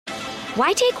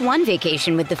Why take one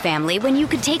vacation with the family when you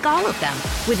could take all of them?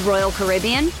 With Royal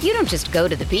Caribbean, you don't just go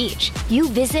to the beach. You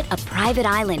visit a private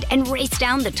island and race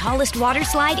down the tallest water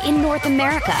slide in North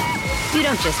America. You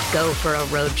don't just go for a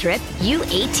road trip. You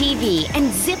ATV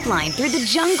and zip line through the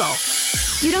jungle.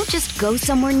 You don't just go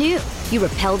somewhere new. You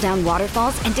rappel down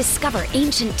waterfalls and discover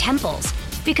ancient temples.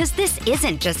 Because this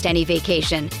isn't just any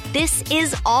vacation. This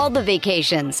is all the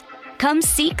vacations. Come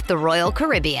seek the Royal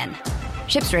Caribbean.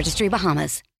 Ships Registry,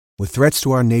 Bahamas. With threats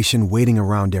to our nation waiting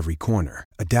around every corner,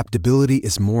 adaptability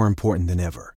is more important than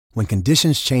ever. When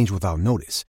conditions change without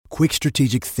notice, quick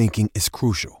strategic thinking is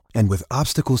crucial. And with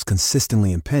obstacles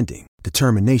consistently impending,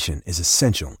 determination is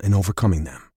essential in overcoming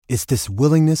them. It's this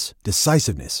willingness,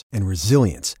 decisiveness, and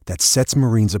resilience that sets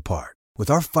Marines apart. With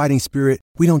our fighting spirit,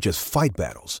 we don't just fight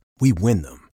battles, we win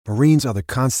them. Marines are the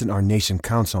constant our nation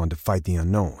counts on to fight the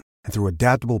unknown. And through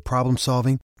adaptable problem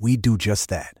solving, we do just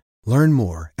that. Learn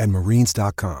more at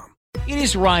marines.com. It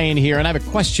is Ryan here, and I have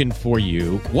a question for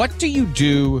you. What do you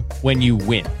do when you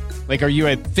win? Like, are you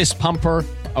a fist pumper,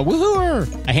 a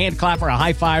woohooer, a hand clapper, a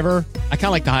high fiver? I kind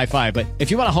of like the high five, but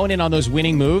if you want to hone in on those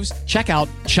winning moves, check out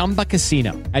Chumba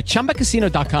Casino. At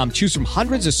ChumbaCasino.com, choose from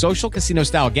hundreds of social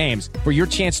casino-style games for your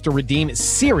chance to redeem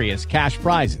serious cash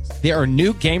prizes. There are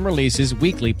new game releases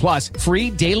weekly, plus free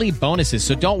daily bonuses,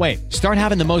 so don't wait. Start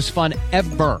having the most fun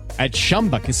ever at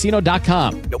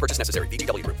ChumbaCasino.com. No purchase necessary.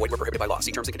 VGW Group. Void where prohibited by law.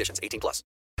 See terms and conditions. 18+.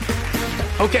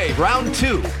 Okay, round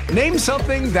two. Name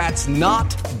something that's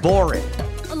not boring.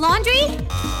 A laundry?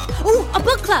 Ooh, a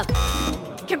book club.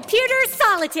 Computer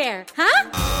solitaire, huh?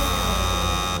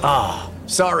 Ah,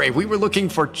 sorry. We were looking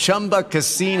for Chumba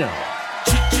Casino.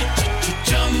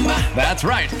 That's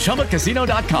right.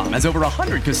 ChumbaCasino.com has over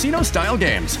 100 casino-style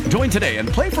games. Join today and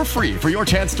play for free for your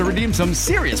chance to redeem some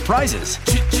serious prizes.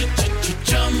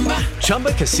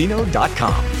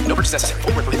 ChumbaCasino.com. No purchase necessary.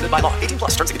 Void where prohibited by law. 18+.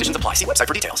 Terms and conditions apply. See website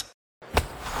for details.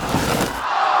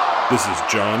 This is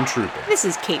John Trooper. This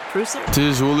is Kate Pruser. This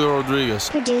is Julio Rodriguez.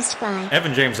 Produced by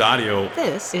Evan James Audio.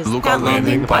 This is Lookout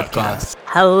Landing Podcast.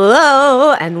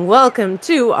 Hello, and welcome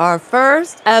to our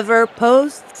first ever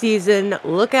post-season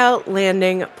Lookout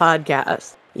Landing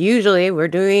Podcast. Usually we're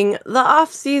doing the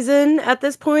off-season at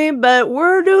this point, but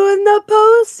we're doing the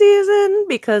post-season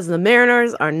because the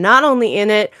Mariners are not only in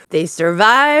it, they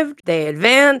survived, they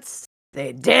advanced,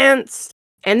 they danced,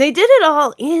 and they did it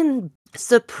all in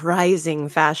surprising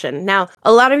fashion. Now,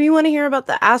 a lot of you want to hear about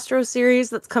the Astro series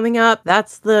that's coming up.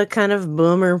 That's the kind of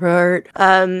boomer part.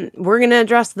 We're going to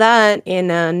address that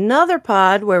in another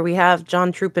pod where we have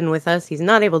John Troopin with us. He's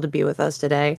not able to be with us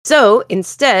today. So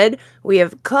instead, we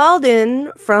have called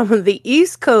in from the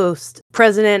East Coast,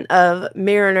 president of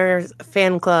Mariners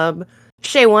fan club,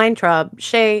 Shay Weintraub.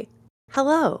 Shay,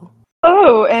 hello.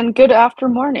 Oh, and good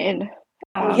afternoon.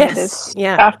 Yes,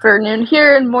 yeah. Afternoon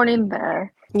here and morning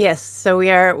there. Yes, so we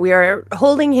are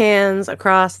holding hands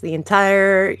across the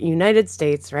entire United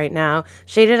States right now.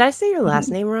 Shay, did I say your last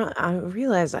name wrong? I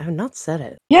realized I have not said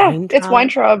it. Yeah, Weintraub? It's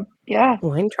Weintraub. Yeah.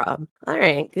 Weintraub. All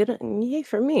right, good. Yay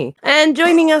for me. And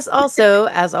joining us also,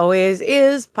 as always,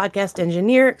 is podcast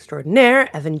engineer extraordinaire,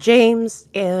 Evan James.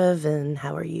 Evan,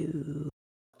 how are you?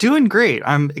 Doing great.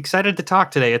 I'm excited to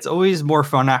talk today. It's always more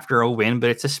fun after a win, but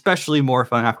it's especially more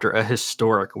fun after a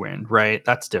historic win, right?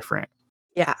 That's different.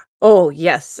 Yeah. Oh,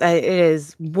 yes. It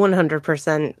is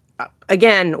 100%.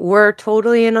 Again, we're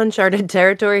totally in uncharted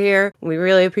territory here. We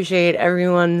really appreciate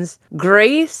everyone's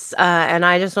grace. And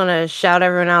I just want to shout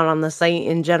everyone out on the site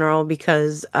in general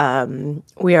because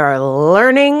we are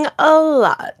learning a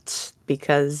lot.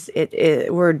 Because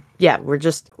we're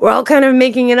all kind of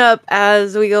making it up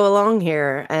as we go along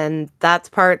here, and that's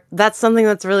something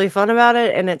that's really fun about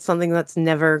it, and it's something that's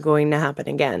never going to happen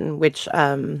again. Which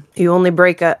you only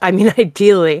break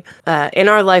ideally in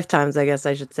our lifetimes, I guess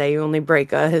I should say, you only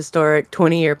break a historic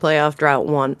 20-year playoff drought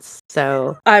once.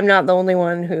 So I'm not the only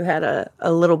one who had a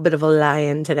little bit of a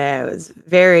lie-in today. I was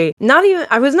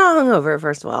I was not hungover,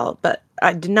 first of all, but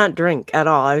I did not drink at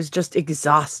all. I was just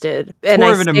exhausted. And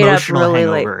more I of an stayed emotional up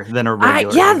really hangover late. than a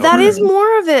regular Yeah, that hangover. is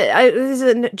more of it. I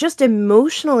was just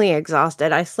emotionally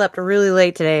exhausted. I slept really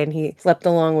late today, and he slept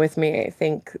along with me. I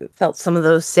think felt some of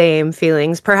those same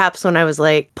feelings. Perhaps when I was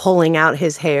like pulling out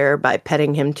his hair by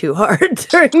petting him too hard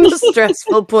during the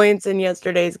stressful points in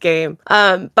yesterday's game.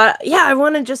 But yeah, I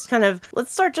want to just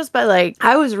let's start just by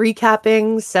I was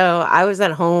recapping. So I was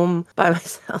at home by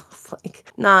myself.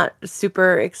 Not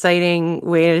super exciting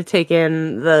way to take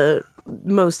in the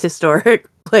most historic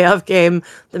playoff game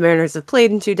the Mariners have played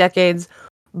in 2 decades.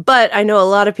 But I know a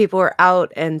lot of people are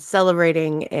out and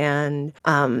celebrating and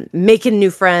making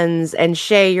new friends. And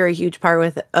Shay, you're a huge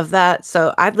part of that.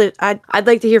 So I'd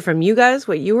like to hear from you guys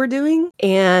what you were doing,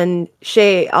 and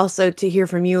Shay, also to hear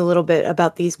from you a little bit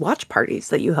about these watch parties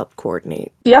that you helped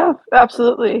coordinate. Yeah,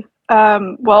 absolutely.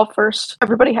 Well, first,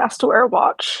 everybody has to wear a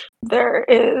watch.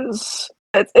 It's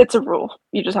a rule.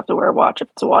 You just have to wear a watch if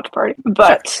it's a watch party.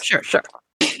 But sure.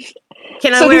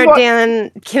 Can I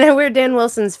wear Dan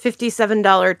Wilson's $57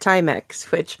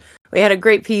 Timex, which we had a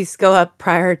great piece go up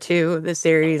prior to the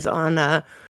series on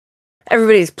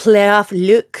everybody's playoff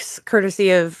looks,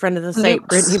 courtesy of friend of the site,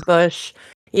 Brittany Bush.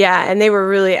 Yeah, and they were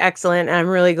really excellent. And I'm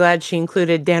really glad she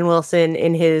included Dan Wilson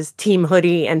in his team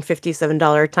hoodie and $57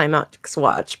 Timex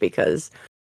watch, because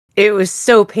it was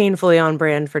so painfully on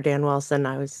brand for Dan Wilson.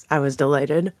 I was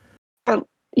delighted.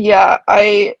 Yeah,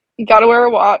 you gotta wear a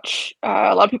watch.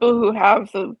 A lot of people who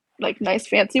have the nice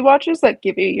fancy watches that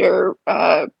give you your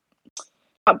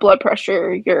blood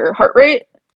pressure, your heart rate.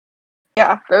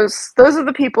 Yeah, those are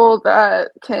the people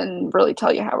that can really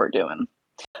tell you how we're doing.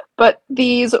 But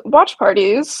these watch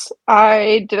parties,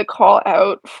 I did a call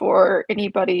out for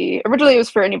anybody. Originally, it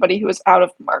was for anybody who was out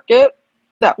of market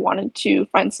that wanted to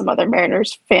find some other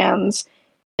Mariners fans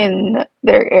in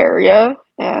their area.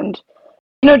 And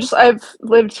I've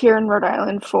lived here in Rhode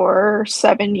Island for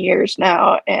 7 years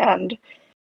now, and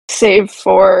save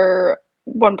for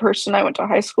one person I went to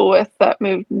high school with that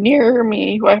moved near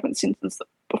me, who I haven't seen since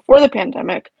before the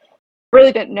pandemic,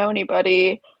 really didn't know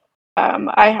anybody.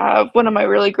 I have one of my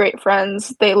really great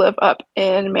friends. They live up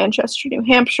in Manchester, New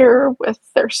Hampshire with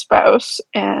their spouse,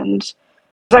 and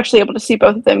I was actually able to see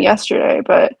both of them yesterday,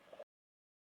 but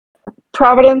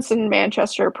Providence and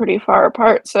Manchester are pretty far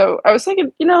apart. So I was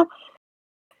thinking,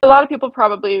 a lot of people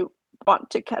probably want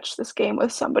to catch this game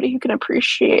with somebody who can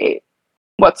appreciate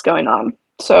what's going on.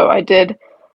 So I did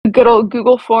a good old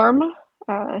Google form.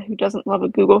 Who doesn't love a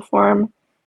Google form?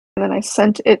 And then I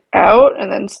sent it out,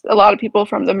 and then a lot of people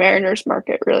from the Mariners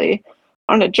market really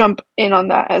wanted to jump in on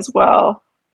that as well.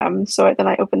 So then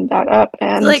I opened that up,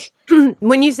 and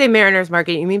when you say Mariners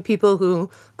market, you mean people who,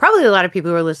 probably a lot of people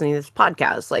who are listening to this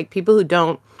podcast, people who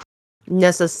don't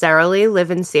necessarily live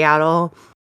in Seattle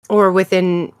or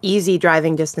within easy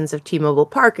driving distance of T-Mobile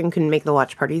Park and couldn't make the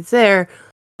watch parties there,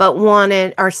 but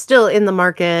are still in the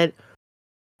market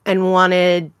and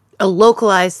wanted a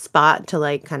localized spot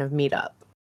to kind of meet up.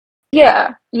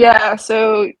 Yeah.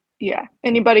 So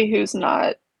anybody who's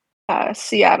not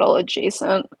Seattle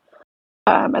adjacent,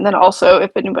 and then also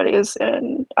if anybody is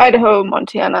in Idaho,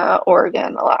 Montana,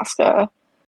 Oregon, Alaska,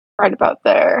 right about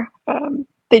there,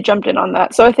 they jumped in on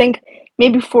that. So I think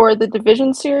maybe for the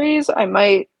division series, I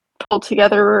might pull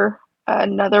together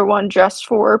another one just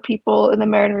for people in the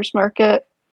Mariners market,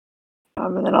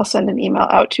 and then I'll send an email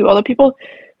out to all the people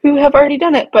who have already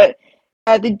done it. But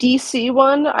the DC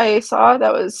one I saw,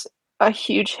 that was a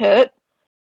huge hit.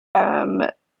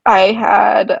 I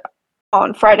had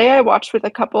on Friday, I watched with a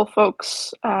couple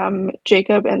folks,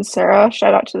 Jacob and Sarah,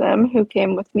 shout out to them, who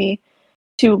came with me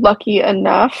to Lucky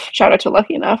Enough, shout out to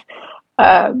Lucky Enough,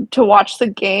 to watch the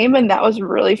game, and that was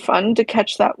really fun to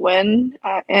catch that win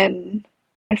in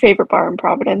my favorite bar in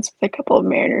Providence with a couple of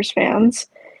Mariners fans.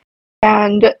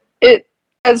 And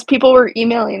as people were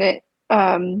emailing it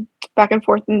back and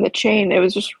forth in the chain, it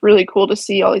was just really cool to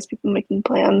see all these people making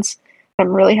plans.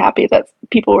 I'm really happy that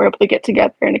people were able to get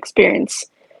together and experience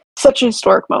such a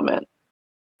historic moment.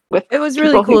 It was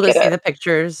really cool to see the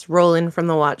pictures roll in from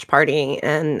the watch party,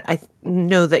 and I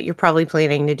know that you're probably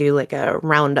planning to do a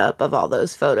roundup of all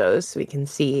those photos so we can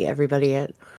see everybody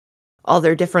at all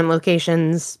their different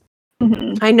locations.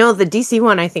 Mm-hmm. I know the DC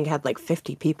one, I think, had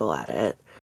 50 people at it.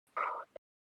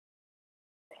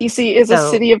 DC is a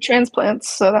city of transplants,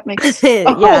 so that makes a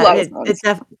whole lot of sense.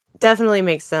 It definitely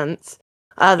makes sense.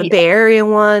 The Bay Area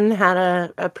one had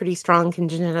a pretty strong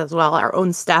contingent as well. Our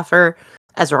own staffer,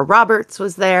 Ezra Roberts,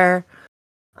 was there.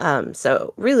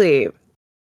 So really,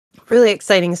 really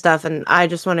exciting stuff. And I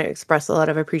just want to express a lot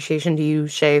of appreciation to you,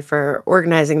 Shay, for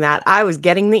organizing that. I was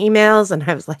getting the emails and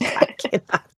I was like,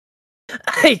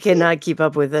 I cannot keep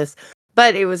up with this.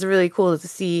 But it was really cool to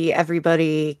see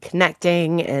everybody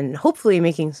connecting and hopefully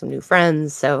making some new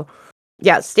friends. So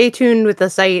yeah, stay tuned with the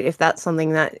site if that's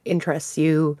something that interests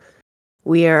you.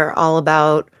 We are all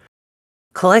about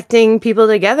collecting people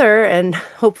together, and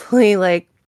hopefully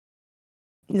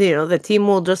the team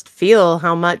will just feel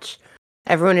how much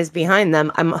everyone is behind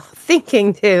them. I'm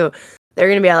thinking too, there are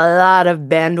going to be a lot of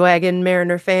bandwagon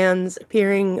Mariner fans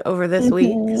appearing over this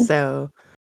week. So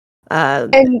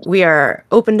and we are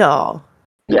open to all.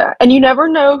 Yeah, and you never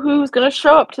know who's going to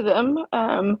show up to them.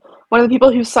 One of the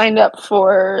people who signed up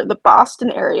for the Boston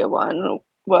area one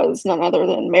was none other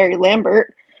than Mary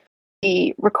Lambert,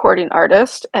 the recording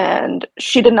artist, and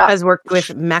she did not has worked with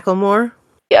Macklemore.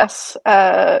 Yes,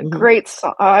 great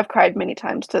song. Oh, I've cried many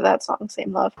times to that song,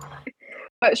 Same Love.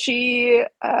 But she,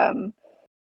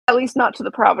 at least not to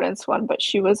the Providence one, but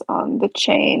she was on The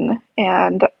Chain,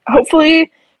 and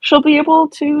hopefully she'll be able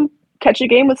to catch a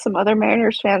game with some other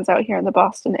Mariners fans out here in the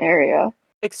Boston area.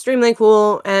 Extremely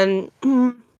cool, and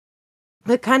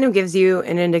it kind of gives you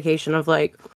an indication of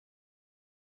like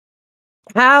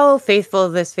how faithful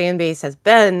this fan base has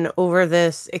been over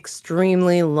this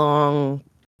extremely long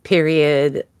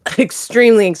period.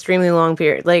 Extremely long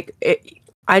period. Like,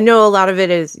 I know a lot of it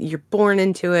is you're born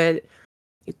into it.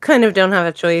 You kind of don't have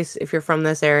a choice if you're from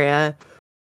this area.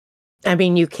 I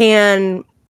mean, you can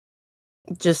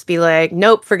just be like,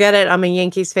 nope, forget it, I'm a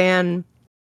Yankees fan.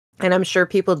 And I'm sure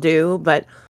people do, but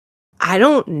I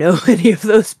don't know any of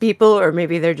those people, or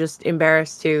maybe they're just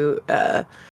embarrassed to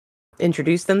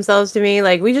introduce themselves to me.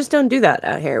 Like, we just don't do that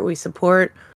out here. We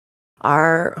support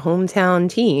our hometown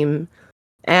team.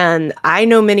 And I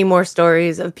know many more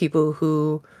stories of people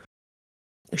who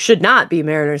should not be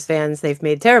Mariners fans. They've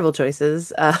made terrible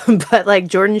choices. But like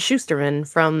Jordan Schusterman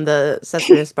from the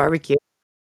Cespedes Barbecue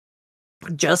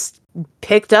just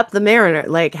picked up the Mariner,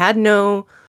 like had no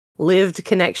lived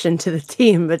connection to the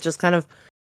team, but just kind of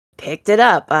picked it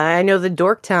up. I know the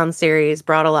Dorktown series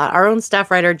brought a lot. Our own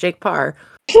staff writer, Jake Parr,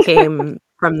 came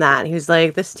from that. He was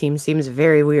like, this team seems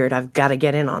very weird. I've got to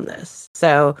get in on this.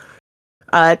 So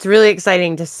it's really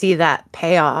exciting to see that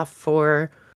pay off for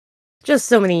just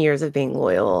so many years of being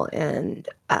loyal and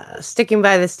sticking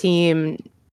by this team,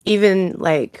 even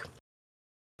like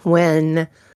when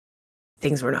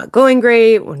things were not going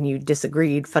great, when you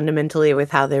disagreed fundamentally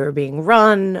with how they were being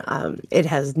run. It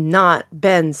has not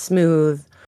been smooth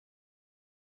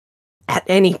at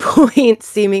any point,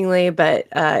 seemingly, but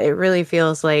it really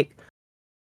feels like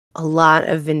a lot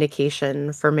of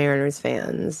vindication for Mariners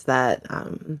fans that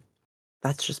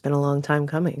that's just been a long time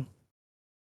coming.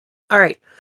 All right.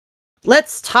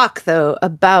 Let's talk, though,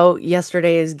 about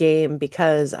yesterday's game,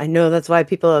 because I know that's why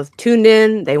people have tuned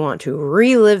in. They want to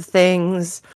relive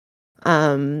things.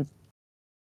 So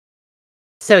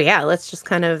yeah, let's just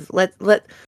kind of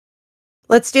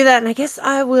let's do that. And I guess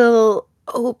I will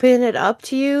open it up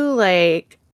to you,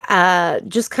 like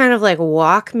just kind of like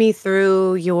walk me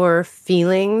through your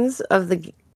feelings of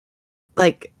the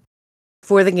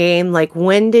for the game. Like,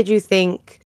 when did you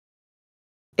think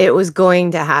it was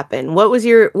going to happen? What was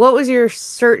your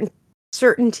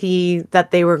certainty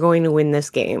that they were going to win this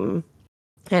game,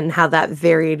 and how that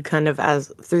varied kind of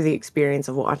as through the experience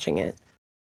of watching it?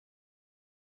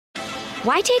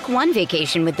 Why take one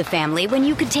vacation with the family when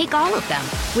you could take all of them?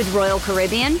 With Royal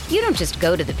Caribbean, you don't just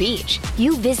go to the beach.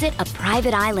 You visit a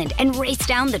private island and race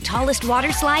down the tallest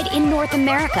water slide in North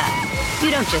America.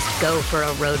 You don't just go for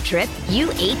a road trip. You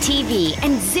ATV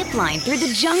and zip line through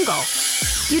the jungle.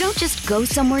 You don't just go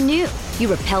somewhere new.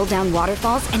 You rappel down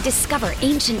waterfalls and discover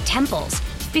ancient temples.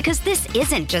 Because this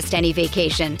isn't just any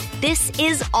vacation. This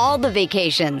is all the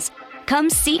vacations. Come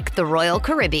seek the Royal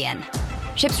Caribbean.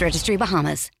 Ships Registry,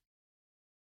 Bahamas.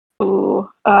 Ooh,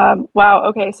 wow.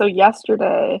 Okay, so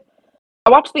yesterday, I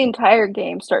watched the entire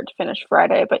game start to finish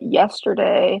Friday, but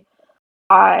yesterday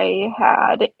I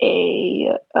had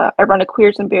I run a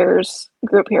Queers and Beers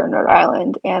group here in Rhode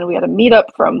Island, and we had a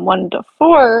meetup from 1 to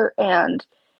 4, and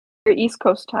East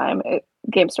Coast time,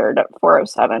 game started at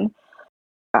 4:07.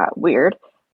 Weird.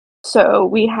 So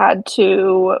we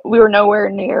were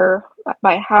nowhere near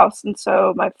my house, and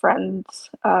so my friends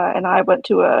and I went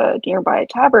to a nearby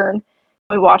tavern.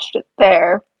 We watched it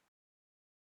there,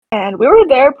 and we were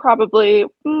there probably,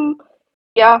 until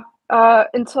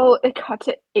it got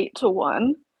to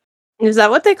 8-1. Is that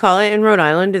what they call it in Rhode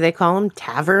Island? Do they call them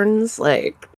taverns?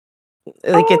 Like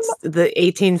it's the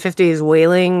 1850s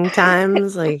whaling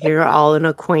times? Like, you're all in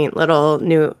a quaint little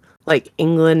new, like,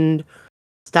 England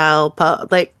style pub.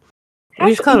 Like, we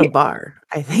just call it a bar,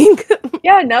 I think.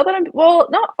 Yeah, now that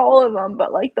not all of them,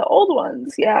 but like the old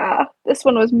ones. Yeah, this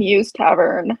one was Muse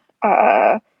Tavern.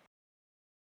 Yeah,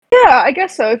 I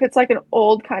guess so, if it's like an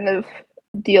old kind of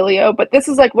dealio, but this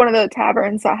is like one of the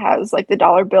taverns that has like the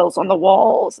dollar bills on the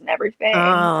walls and everything.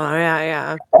 Oh,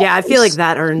 yeah. Yeah, I feel like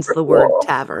that earns the word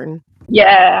tavern.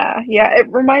 Yeah.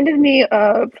 It reminded me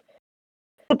of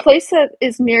the place that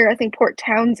is near, I think, Port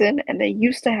Townsend, and they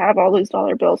used to have all those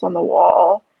dollar bills on the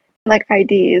wall, like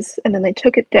IDs, and then they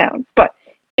took it down. But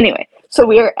anyway, so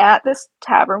we are at this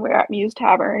tavern, we're at Muse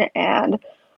Tavern, and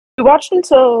we watched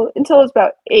until it was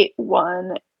about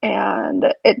 8-1,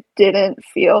 and it didn't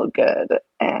feel good.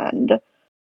 And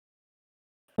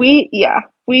we left.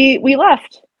 We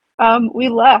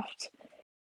left.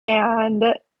 And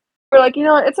we're like, you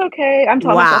know what, it's okay. I'm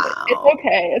telling myself, it's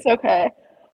okay, it's okay.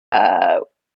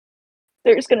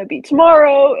 There's gonna be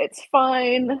tomorrow, it's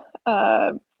fine.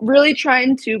 Really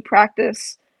trying to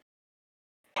practice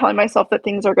telling myself that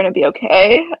things are gonna be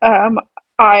okay.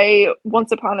 I,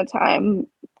 once upon a time,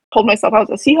 told myself I was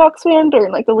a Seahawks fan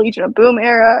during like the Legion of Boom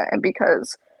era, and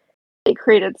because they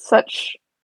created such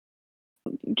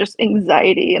just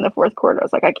anxiety in the fourth quarter, I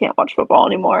was like, I can't watch football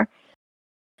anymore.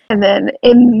 And then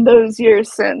in those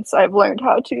years since, I've learned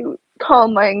how to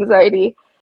calm my anxiety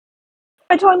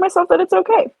by telling myself that it's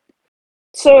okay.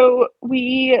 So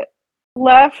we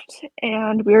left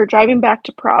and we were driving back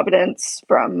to Providence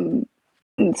from,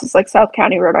 and this is like South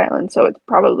County, Rhode Island, so it's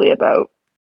probably about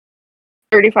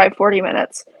 35, 40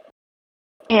 minutes.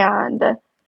 And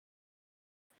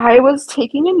I was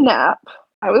taking a nap.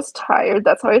 I was tired.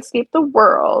 That's how I escaped the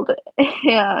world.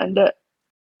 And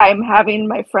I'm having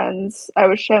my friends, I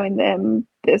was showing them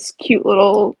this cute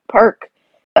little park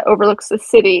that overlooks the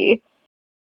city.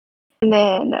 And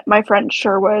then my friend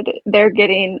Sherwood, they're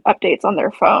getting updates on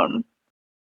their phone.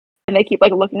 And they keep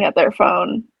like looking at their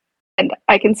phone. And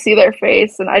I can see their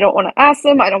face and I don't want to ask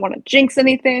them. I don't want to jinx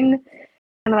anything.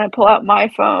 And then I pull out my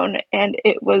phone and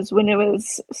it was when it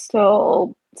was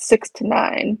still 6 to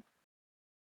 9.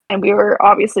 And we were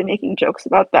obviously making jokes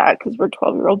about that because we're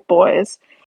 12-year-old boys.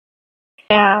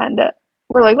 And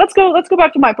we're like, let's go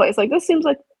back to my place. Like, this seems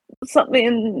like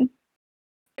something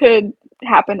could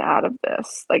happen out of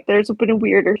this. Like, there's been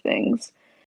weirder things.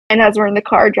 And as we're in the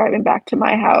car driving back to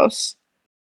my house,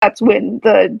 that's when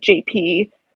the JP,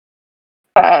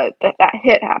 that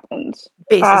hit happens.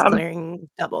 Bases clearing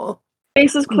double.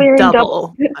 Bases clearing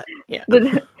double. Yeah.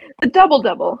 The double,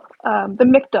 the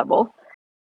McDouble.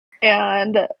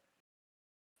 And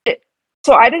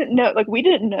so I didn't know, like, we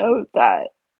didn't know that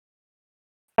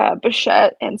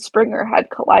Bichette and Springer had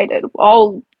collided.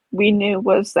 All we knew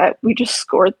was that we just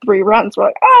scored 3 runs. We're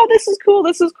like, oh, this is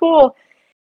cool.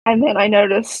 And then I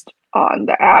noticed on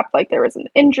the app, like, there was an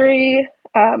injury,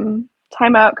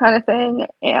 timeout kind of thing.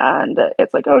 And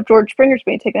it's like, oh, George Springer's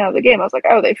being taken out of the game. I was like,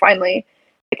 oh, they finally,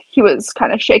 like, he was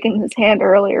kind of shaking his hand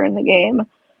earlier in the game,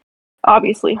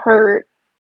 obviously hurt.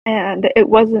 And it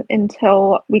wasn't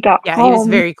until we got home. Yeah, he was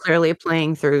very clearly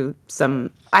playing through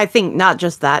some, I think not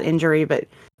just that injury, but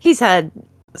he's had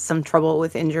some trouble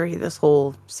with injury this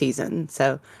whole season.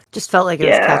 So just felt like it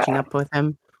was catching up with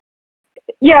him.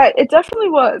 Yeah, it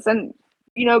definitely was. And,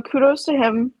 you know, kudos to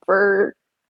him for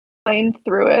playing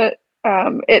through it.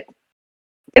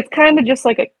 It's kind of just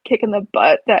like a kick in the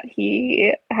butt that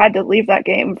he had to leave that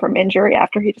game from injury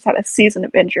after he just had a season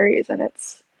of injuries. And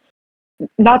it's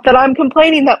not that I'm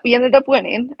complaining that we ended up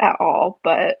winning at all,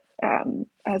 but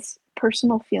as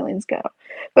personal feelings go.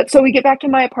 But so we get back to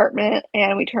my apartment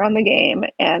and we turn on the game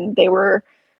and they were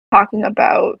talking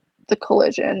about the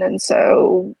collision. And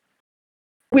so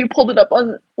we pulled it up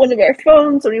on one of our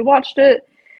phones and we watched it.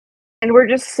 And we're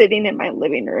just sitting in my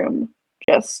living room,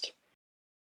 just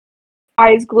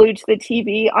eyes glued to the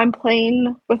TV. I'm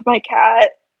playing with my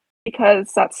cat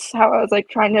because that's how I was like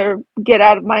trying to get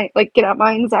out my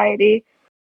anxiety.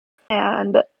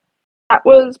 And that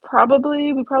was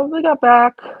we probably got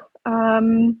back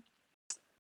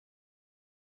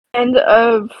end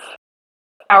of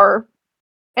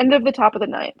the top of the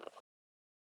ninth.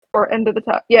 Or end of the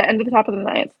top of the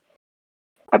ninth,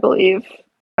 I believe.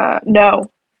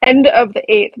 No, end of the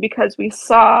 8th, because we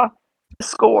saw the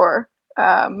score.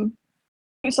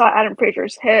 We saw Adam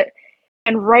Frazier's hit,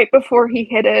 and right before he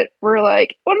hit it, we're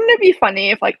like, wouldn't it be funny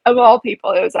if, like, of all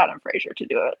people, it was Adam Frazier to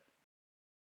do it?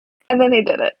 And then he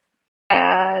did it.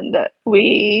 And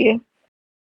we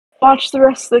watched the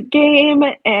rest of the game,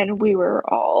 and we were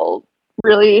all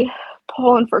really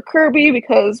pulling for Kirby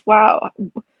because, wow,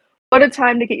 what a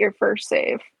time to get your first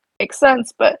save. Makes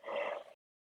sense, but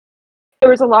there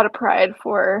was a lot of pride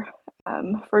for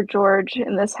George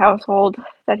in this household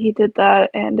that he did that,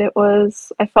 and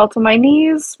I fell to my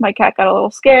knees. My cat got a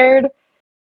little scared,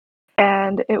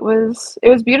 and it was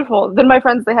beautiful. Then my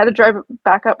friends, they had to drive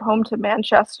back up home to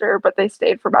Manchester, but they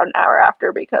stayed for about an hour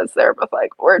after because they're both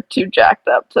like, we're too jacked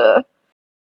up to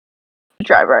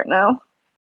drive right now.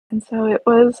 And so it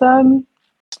was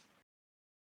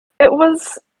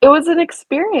an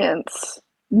experience,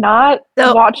 not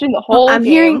watching the whole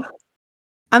game.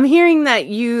 I'm hearing that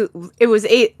it was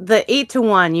 8 to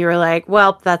 1. You were like,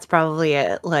 well, that's probably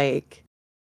it. Like,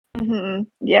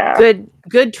 yeah,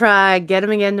 good try. Get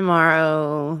him again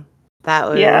tomorrow. That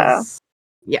was,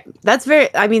 yeah. That's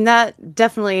that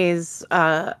definitely is.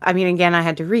 Again, I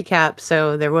had to recap,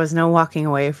 so there was no walking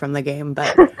away from the game,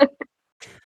 but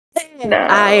no.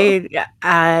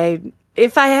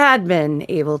 if I had been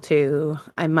able to,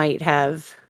 I might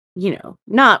have,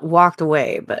 not walked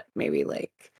away, but maybe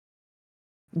like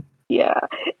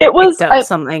it was picked up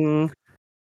something.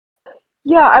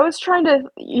 Yeah, I was trying to,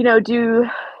 do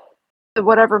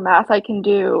whatever math I can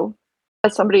do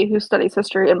as somebody who studies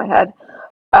history in my head,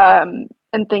 and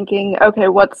thinking, okay,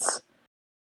 what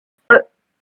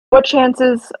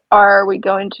chances are we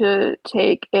going to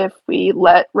take if we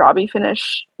let Robbie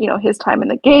finish, his time in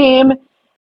the game,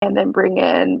 and then bring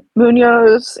in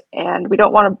Munoz, and we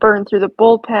don't want to burn through the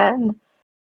bullpen,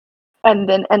 and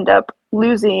then end up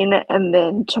losing, and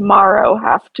then tomorrow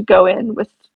have to go in with,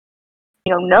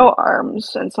 no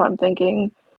arms. And so I'm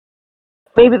thinking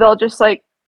maybe they'll just they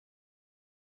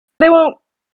won't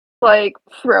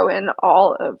throw in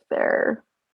all of their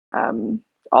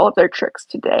tricks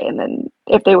today. And then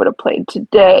if they would have played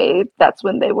today, that's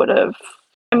when they would have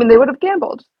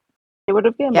gambled. They would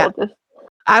have gambled. Yeah.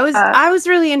 I was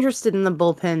really interested in the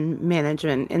bullpen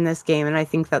management in this game, and I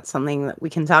think that's something that we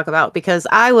can talk about, because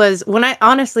when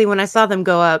I saw them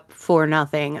go up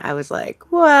 4-0, I was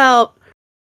like, well,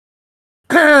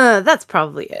 that's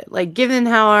probably it. Like, given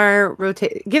how our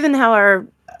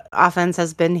offense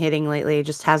has been hitting lately, it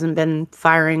just hasn't been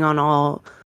firing on all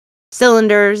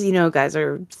cylinders. Guys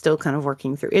are still kind of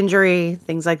working through injury,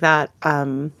 things like that.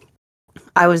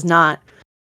 I was not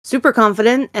super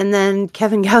confident, and then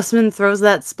Kevin Gausman throws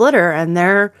that splitter, and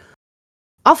they're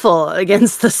awful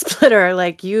against the splitter.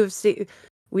 Like,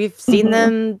 we've seen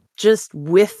them just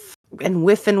whiff and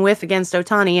whiff and whiff against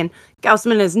Ohtani, and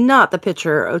Gausman is not the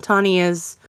pitcher. Ohtani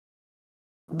is,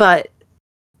 but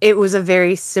it was a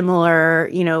very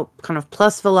similar, kind of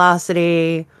plus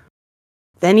velocity.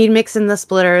 Then he'd mix in the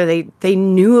splitter. They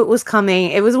knew it was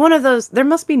coming. It was one of those, there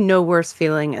must be no worse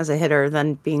feeling as a hitter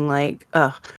than being like,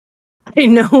 ugh, I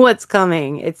know what's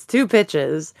coming. It's 2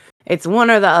 pitches. It's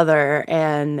one or the other,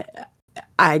 and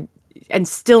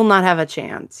still not have a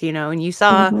chance, and you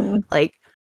saw like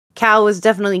Cal was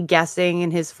definitely guessing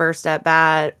in his first at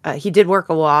bat. He did work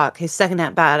a walk. His second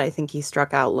at bat, I think he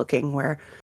struck out looking, where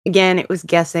again, it was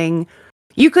guessing.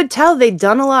 You could tell they'd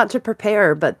done a lot to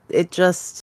prepare, but it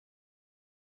just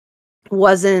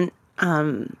wasn't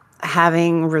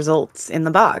having results in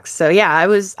the box. So yeah, I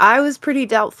was pretty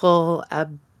doubtful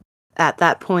at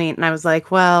that point, and I was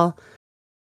like, well,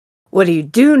 what do you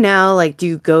do now? Like, do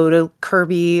you go to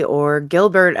Kirby or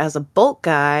Gilbert as a bulk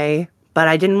guy? But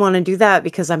I didn't want to do that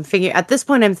because at this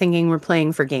point I'm thinking we're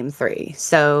playing for game 3.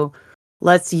 So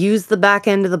let's use the back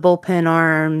end of the bullpen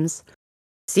arms,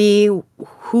 see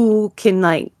who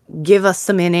can give us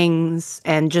some innings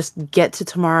and just get to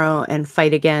tomorrow and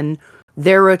fight again.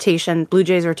 Their rotation, Blue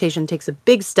Jays rotation, takes a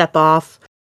big step off.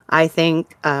 I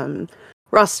think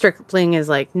Ross Stripling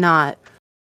is not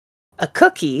a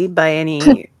cookie by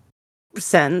any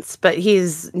sense, but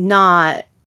he's not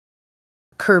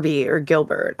Kirby or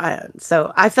Gilbert.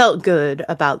 So I felt good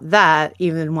about that,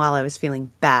 even while I was feeling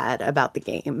bad about the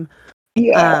game.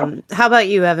 Yeah. How about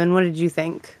you, Evan? What did you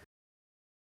think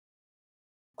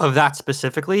of that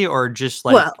specifically, or just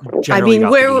well, generally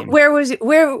about the game?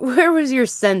 where was your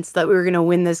sense that we were going to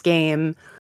win this game?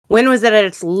 When was it at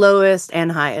its lowest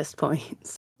and highest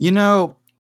points?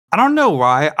 I don't know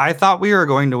why. I thought we were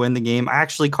going to win the game. I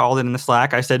actually called it in the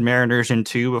Slack. I said Mariners in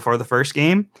 2 before the first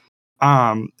game.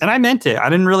 And I meant it. I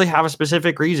didn't really have a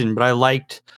specific reason, but I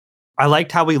liked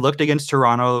how we looked against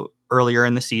Toronto earlier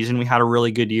in the season. We had a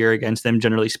really good year against them,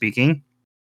 generally speaking.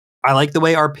 I like the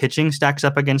way our pitching stacks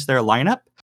up against their lineup.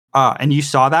 And you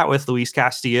saw that with Luis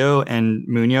Castillo and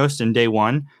Munoz in day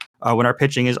 1. When our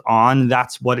pitching is on,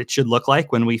 that's what it should look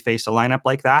like when we face a lineup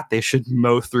like that. They should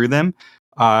mow through them.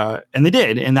 And they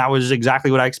did. And that was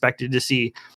exactly what I expected to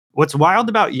see. What's wild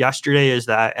about yesterday is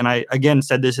that, and I again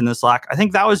said this in the Slack, I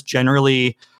think that was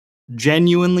genuinely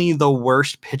the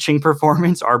worst pitching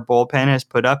performance our bullpen has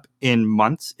put up in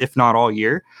months, if not all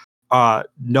year.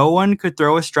 No one could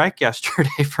throw a strike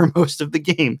yesterday for most of the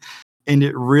game. And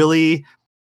it really,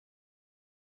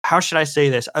 how should I say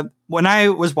this? When I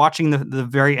was watching the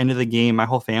very end of the game, my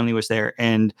whole family was there,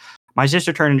 and my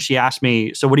sister turned and she asked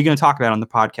me, so what are you going to talk about on the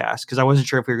podcast? Because I wasn't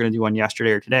sure if we were going to do one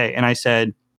yesterday or today. And I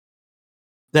said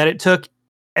that it took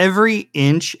every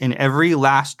inch and every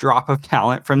last drop of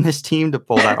talent from this team to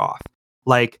pull that off.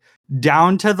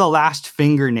 Down to the last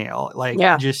fingernail,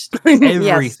 just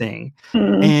everything.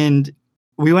 Yes. And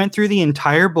we went through the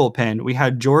entire bullpen. We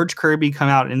had George Kirby come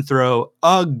out and throw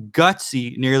a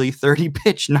gutsy, nearly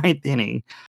 30-pitch 9th inning.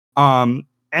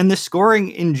 And the scoring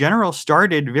in general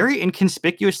started very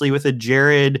inconspicuously with a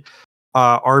Jared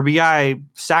RBI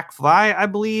sac fly, I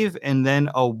believe, and then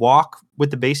a walk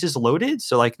with the bases loaded.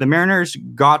 So the Mariners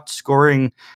got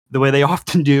scoring the way they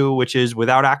often do, which is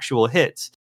without actual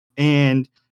hits. And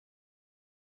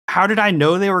how did I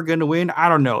know they were going to win? I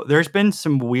don't know. There's been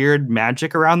some weird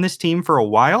magic around this team for a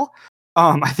while.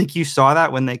 I think you saw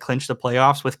that when they clinched the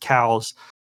playoffs with Cal's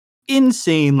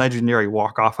insane legendary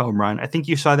walk-off home run. I think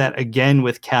you saw that again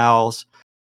with Cal's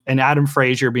and Adam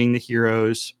Frazier being the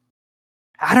heroes.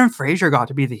 Adam Frazier got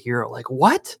to be the hero. Like,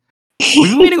 what? We've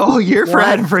been waiting all year for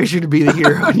Adam Frazier to be the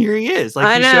hero, and here he is.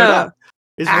 Like, he showed up.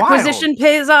 It's acquisition wild.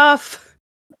 pays off.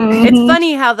 It's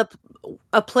funny how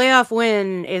a playoff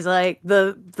win is like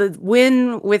the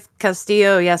win with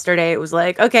Castillo yesterday. It was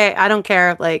like, okay, I don't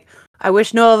care. Like, I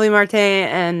wish Noelvi Marte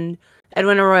and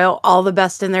Edwin Arroyo all the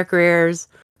best in their careers.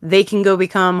 They can go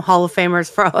become Hall of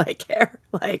Famers for all I care.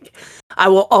 Like, I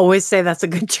will always say that's a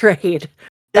good trade.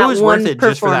 It was worth it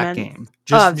just for that game.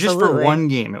 Just for one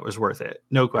game, it was worth it.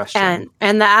 No question.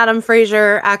 And the Adam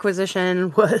Frazier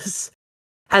acquisition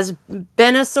has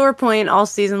been a sore point all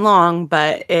season long,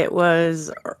 but it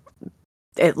looked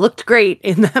great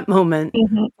in that moment.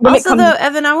 Mm-hmm. Also, though,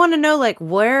 Evan, I want to know like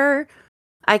where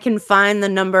I can find the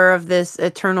number of this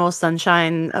Eternal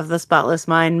Sunshine of the Spotless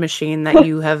Mind machine that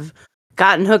you have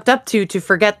gotten hooked up to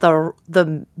forget the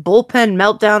bullpen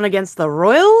meltdown against the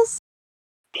Royals.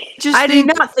 I do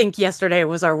not think yesterday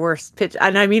was our worst pitch.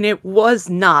 And I mean, it was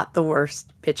not the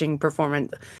worst pitching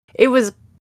performance. It was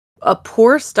a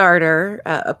poor starter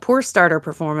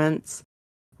performance.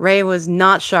 Ray was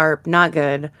not sharp, not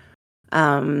good.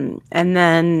 And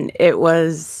then it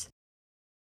was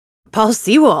Paul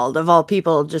Sewald, of all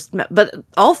people, but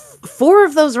all four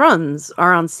of those runs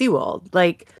are on Sewald.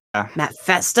 Like, Matt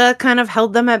Festa kind of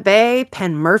held them at bay.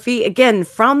 Penn Murphy, again,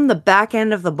 from the back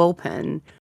end of the bullpen.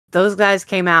 Those guys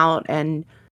came out and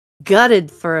gutted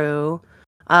through.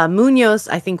 Munoz,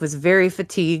 I think, was very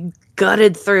fatigued,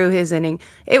 gutted through his inning.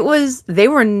 They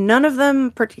were none of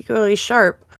them particularly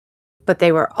sharp, but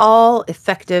they were all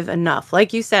effective enough.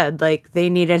 Like you said, like they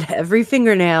needed every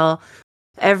fingernail,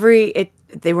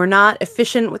 they were not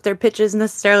efficient with their pitches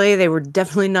necessarily. They were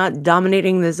definitely not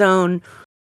dominating the zone,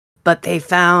 but they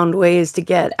found ways to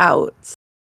get out.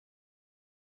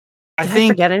 Did I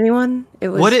forget anyone? It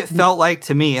was what it felt like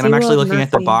to me, and I'm actually looking at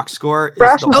the box score.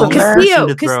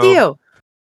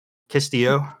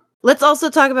 Castillo. Let's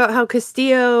also talk about how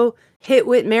Castillo hit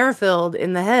Whit Merrifield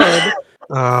in the head.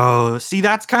 Oh, see,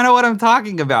 that's kind of what I'm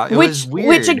talking about. It was weird.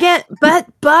 Which again, but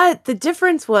the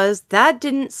difference was that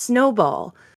didn't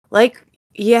snowball. Like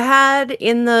you had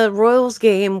in the Royals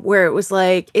game where it was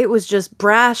like, it was just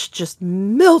Brash just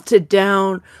melted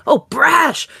down. Oh,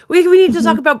 Brash! We need to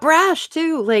talk about Brash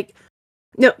too. Like,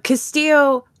 no,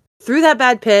 Castillo threw that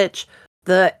bad pitch.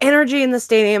 The energy in the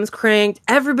stadium's cranked.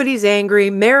 Everybody's angry.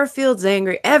 Merrifield's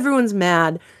angry. Everyone's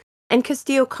mad. And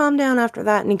Castillo calmed down after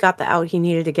that, and he got the out he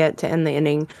needed to get to end the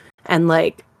inning and,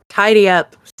 like, tidy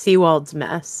up Sewald's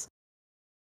mess.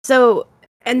 So,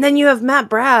 and then you have Matt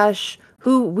Brash,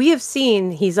 who we have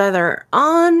seen he's either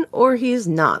on or he's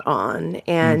not on.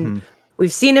 And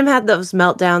we've seen him have those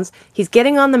meltdowns. He's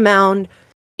getting on the mound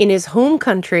in his home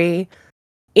country,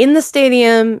 in the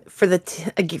stadium, for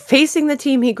facing the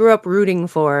team he grew up rooting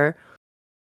for,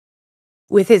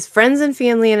 with his friends and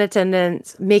family in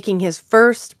attendance, making his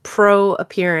first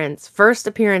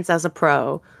appearance as a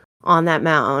pro on that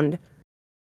mound.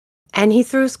 And he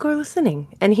threw a scoreless inning.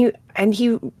 And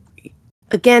he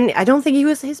again, I don't think he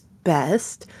was his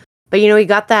best, but he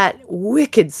got that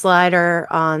wicked slider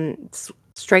on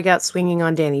strikeout swinging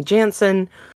on Danny Jansen.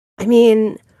 I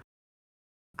mean,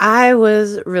 I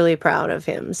was really proud of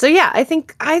him. So yeah, I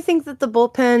think that the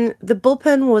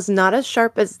bullpen was not as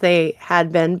sharp as they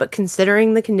had been, but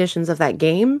considering the conditions of that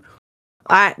game,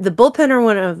 the bullpen are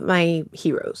one of my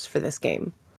heroes for this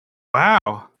game. Wow.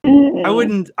 I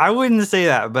wouldn't say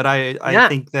that, but I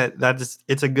think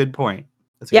it's a good point.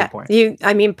 That's a good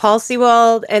point. Paul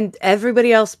Sewald and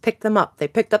everybody else picked them up. They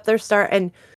picked up their start,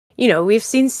 and we've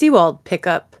seen Sewald pick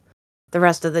up the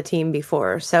rest of the team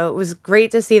before. So it was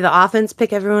great to see the offense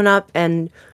pick everyone up, and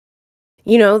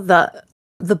the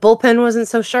bullpen wasn't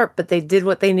so sharp, but they did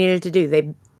what they needed to do.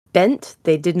 They bent,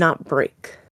 they did not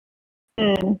break.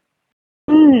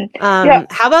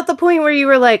 How about the point where you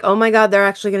were like, oh my God, they're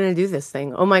actually going to do this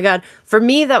thing. Oh my God. For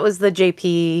me, that was the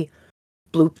JP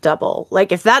bloop double.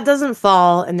 Like, if that doesn't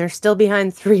fall and they're still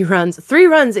behind 3 runs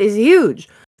is huge.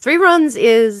 3 runs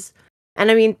is,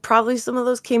 and I mean, probably some of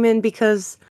those came in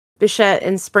because Bichette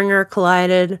and Springer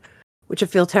collided, which I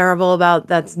feel terrible about.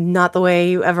 That's not the way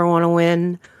you ever want to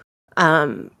win.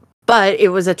 But it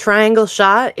was a triangle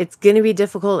shot. It's going to be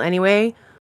difficult anyway.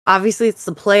 Obviously, it's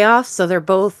the playoffs, so they're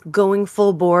both going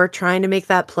full bore, trying to make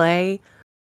that play.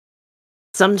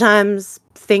 Sometimes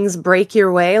things break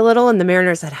your way a little, and the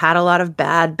Mariners had a lot of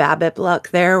bad BABIP luck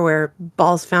there where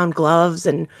balls found gloves,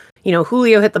 and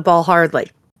Julio hit the ball hard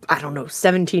like, I don't know,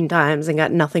 17 times and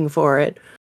got nothing for it.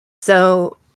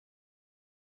 So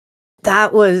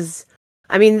that's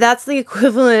the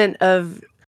equivalent of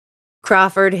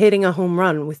Crawford hitting a home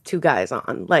run with 2 guys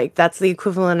on. Like, that's the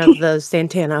equivalent of the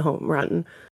Santana home run,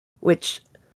 which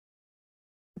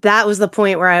that was the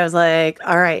point where I was like,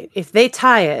 all right, if they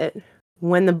tie it,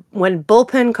 when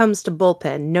bullpen comes to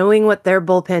bullpen, knowing what their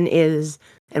bullpen is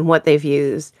and what they've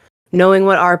used, knowing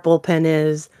what our bullpen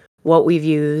is, what we've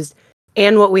used,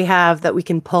 and what we have that we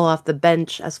can pull off the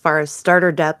bench as far as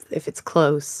starter depth if it's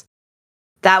close.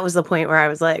 That was the point where I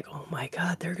was like, oh my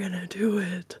God, they're going to do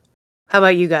it. How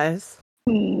about you guys?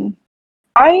 I mean,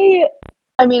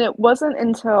 it wasn't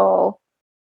until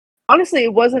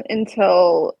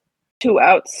 2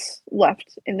 outs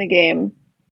left in the game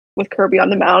with Kirby on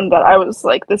the mound that I was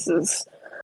like, it's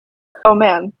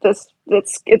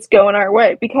going our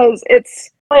way, because it's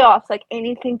playoffs, like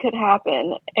anything could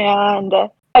happen, and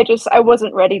I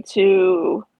wasn't ready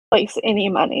to place any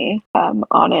money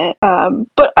on it.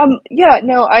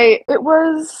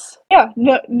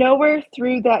 Nowhere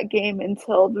through that game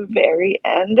until the very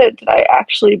end did I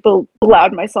actually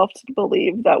allowed myself to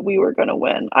believe that we were going to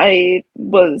win. I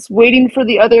was waiting for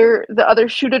the other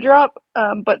shoe to drop,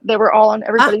 but they were all on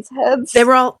everybody's heads. They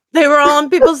were all on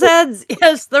people's heads.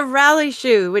 Yes, the rally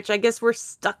shoe, which I guess we're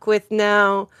stuck with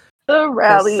now. The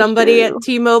rally somebody shoe. at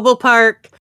T-Mobile Park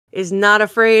is not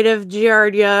afraid of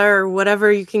Giardia or whatever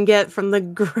you can get from the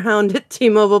ground at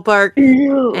T-Mobile Park.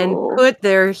 Ew. And put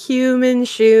their human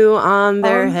shoe on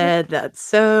their head. That's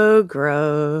so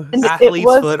gross. Athlete's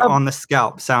foot on the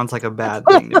scalp sounds like a bad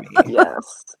thing to me.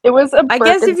 Yes. It was a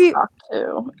Birkenstock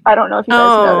too. I don't know if you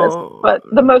guys noticed, but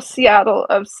the most Seattle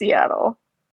of Seattle.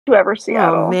 Whoever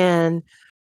Seattle. Oh, man.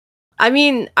 I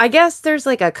mean, I guess there's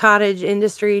like a cottage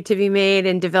industry to be made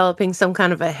in developing some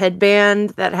kind of a headband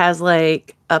that has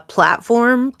like a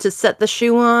platform to set the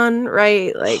shoe on,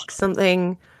 right? Like some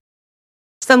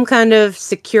kind of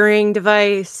securing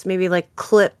device, maybe like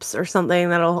clips or something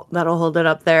that'll hold it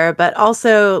up there. But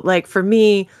also, like, for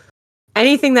me,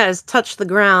 anything that has touched the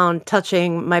ground,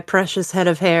 touching my precious head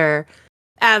of hair,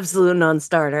 absolute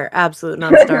non-starter.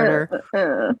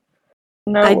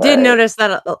 I did notice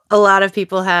that a lot of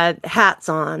people had hats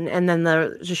on, and then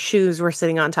the shoes were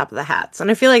sitting on top of the hats. And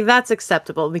I feel like that's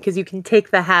acceptable because you can take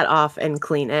the hat off and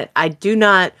clean it. I do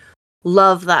not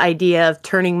love the idea of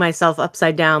turning myself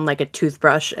upside down like a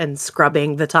toothbrush and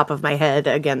scrubbing the top of my head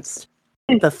against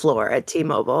the floor at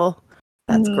T-Mobile.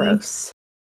 That's gross.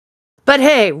 But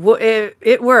hey,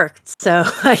 it worked. So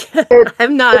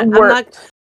I'm not.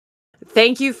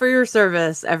 Thank you for your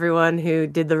service, everyone who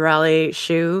did the rally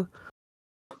shoe.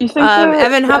 You think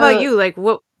Evan, how about you? Like,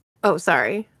 what? Oh,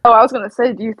 sorry. Oh, I was going to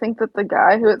say, do you think that the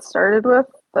guy who it started with,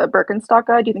 the Birkenstock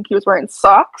guy, do you think he was wearing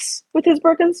socks with his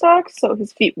Birkenstocks so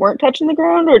his feet weren't touching the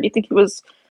ground, or do you think he was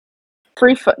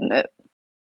free-footing it?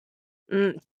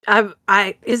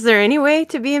 Is there any way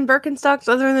to be in Birkenstocks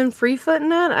other than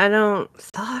free-footing it?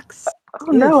 Socks?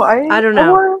 Oh, no, I don't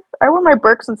know. I wore my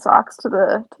Birks and socks to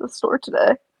the store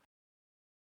today.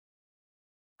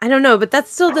 I don't know, but that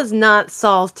still does not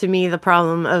solve to me the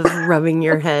problem of rubbing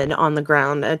your head on the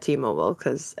ground at T-Mobile,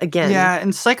 because again... Yeah,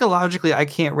 and psychologically, I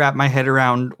can't wrap my head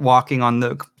around walking on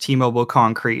the T-Mobile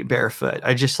concrete barefoot.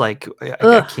 I just, I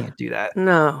can't do that.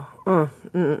 No.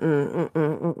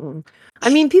 I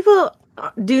mean, people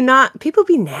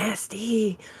be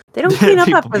nasty. They don't clean up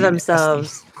after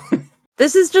themselves.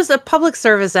 This is just a public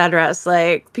service address.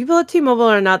 Like, people at T-Mobile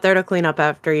are not there to clean up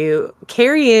after you.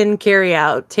 Carry in, carry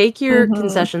out. Take your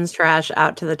concessions trash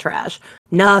out to the trash.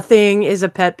 Nothing is a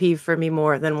pet peeve for me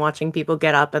more than watching people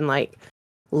get up and,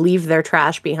 leave their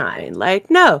trash behind.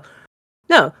 No.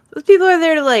 Those people are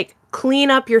there to, clean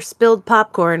up your spilled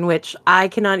popcorn, which I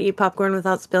cannot eat popcorn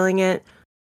without spilling it.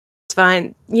 It's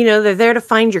fine. They're there to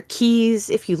find your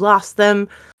keys if you lost them.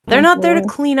 They're not there to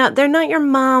clean up. They're not your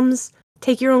mom's.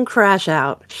 Take your own crash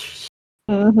out.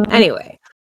 Anyway,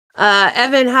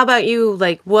 Evan, how about you?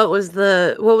 What was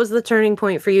the turning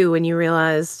point for you when you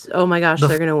realized, oh my gosh,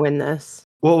 they're gonna win this?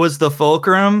 What was the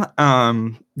fulcrum?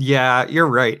 Yeah, you're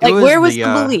right. Where was the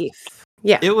belief?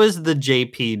 Yeah, it was the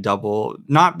JP double.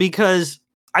 Not because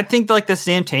I think the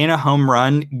Santana home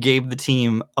run gave the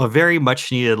team a very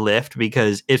much needed lift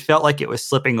because it felt like it was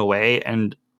slipping away,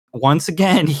 and once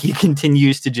again, he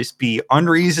continues to just be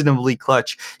unreasonably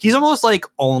clutch. He's almost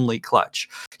only clutch.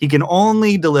 He can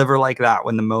only deliver like that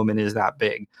when the moment is that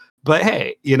big. But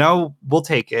hey, we'll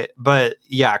take it. But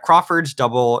yeah, Crawford's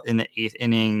double in the 8th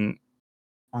inning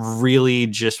really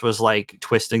just was like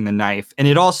twisting the knife. And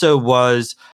it also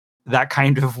was that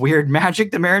kind of weird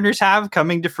magic the Mariners have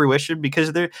coming to fruition,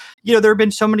 because there have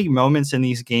been so many moments in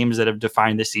these games that have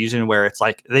defined the season where it's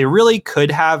like they really could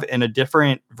have, and a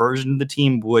different version of the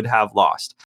team would have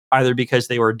lost, either because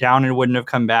they were down and wouldn't have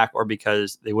come back, or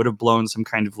because they would have blown some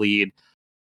kind of lead.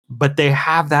 But they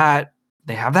have that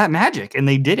magic, and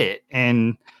they did it.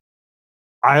 And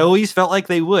I always felt like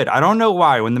they would. I don't know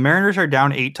why. When the Mariners are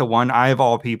down 8-1, I of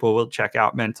all people will check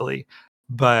out mentally.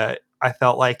 But I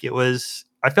felt like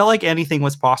anything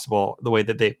was possible the way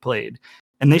that they played.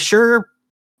 And they sure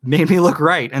made me look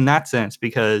right in that sense,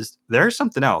 because they're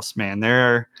something else, man.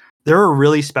 They're a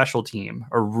really special team,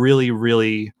 a really,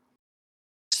 really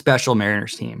special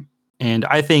Mariners team. And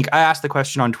I think I asked the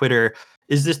question on Twitter,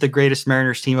 is this the greatest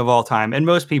Mariners team of all time? And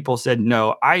most people said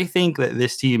no. I think that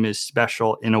this team is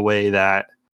special in a way that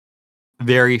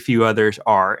very few others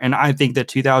are. And I think that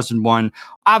 2001,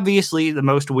 obviously the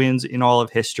most wins in all of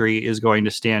history, is going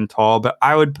to stand tall, but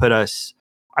I'd put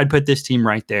this team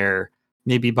right there,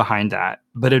 maybe behind that,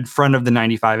 but in front of the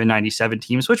 95 and 97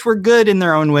 teams, which were good in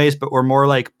their own ways, but were more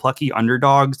like plucky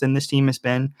underdogs than this team has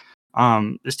been.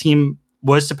 This team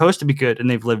was supposed to be good, and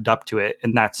they've lived up to it.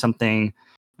 And that's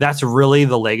really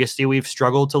the legacy we've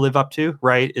struggled to live up to,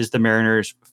 right? Is the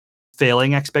Mariners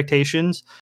failing expectations.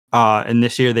 And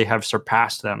this year they have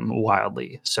surpassed them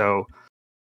wildly. So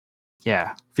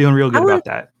yeah, feeling real good about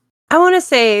that. I want to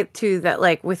say too that,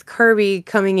 like, with Kirby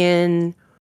coming in,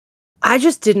 I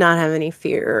just did not have any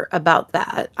fear about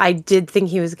that. I did think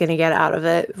he was going to get out of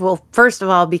it. Well, first of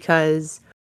all, because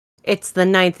it's the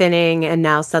 9th inning, and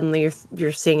now suddenly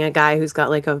you're seeing a guy who's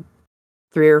got like a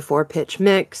 3 or 4 pitch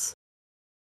mix.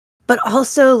 But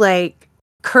also, like,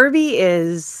 Kirby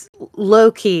is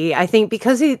low key, I think,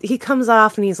 because he comes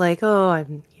off and he's like, oh,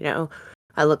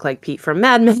 I look like Pete from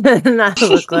Mad Men. I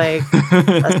look like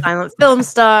a silent film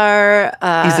star.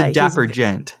 He's a dapper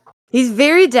gent. He's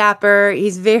very dapper.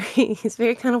 He's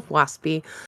very kind of waspy.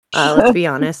 Let's be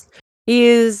honest.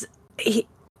 He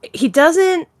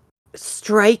doesn't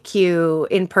strike you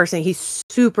in person. He's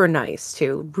super nice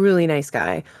too. Really nice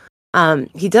guy.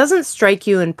 He doesn't strike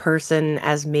you in person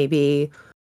as maybe.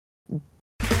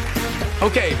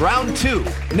 Okay, round 2.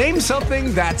 Name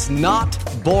something that's not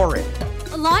boring.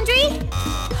 A laundry?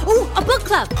 Ooh, a book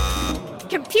club.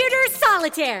 Computer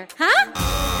solitaire, huh?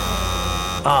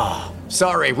 Ah,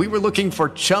 sorry, we were looking for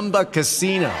Chumba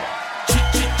Casino.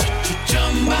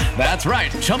 That's right,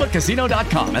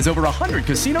 ChumbaCasino.com has over 100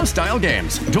 casino-style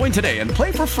games. Join today and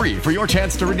play for free for your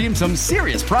chance to redeem some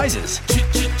serious prizes.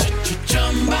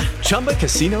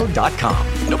 ChumbaCasino.com.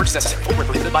 No purchase necessary. Void where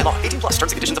prohibited by law. 18+. Terms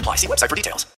and conditions apply. See website for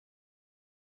details.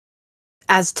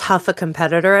 As tough a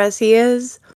competitor as he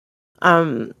is,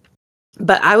 but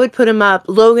I would put him up.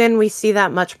 Logan, we see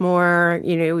that much more.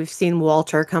 We've seen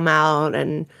Walter come out,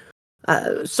 and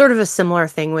sort of a similar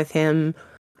thing with him.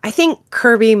 I think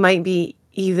Kirby might be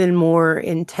even more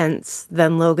intense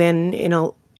than Logan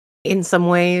in some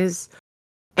ways,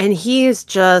 and he is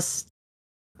just.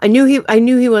 I knew he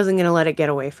wasn't going to let it get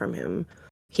away from him.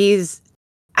 He's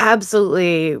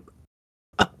absolutely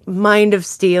a mind of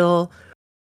steel.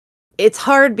 It's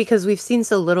hard because we've seen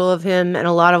so little of him, and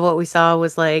a lot of what we saw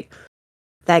was like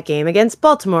that game against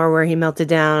Baltimore where he melted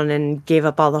down and gave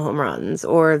up all the home runs,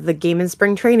 or the game in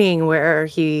spring training where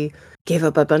he gave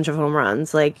up a bunch of home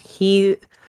runs. Like, he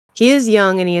is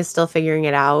young and he is still figuring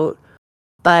it out,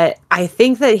 but I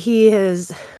think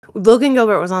that Logan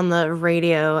Gilbert was on the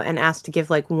radio and asked to give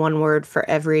like one word for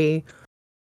every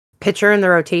pitcher in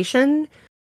the rotation,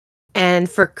 and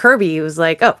for Kirby it was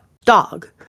like, oh, dog,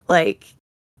 like,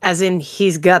 as in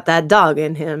he's got that dog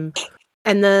in him.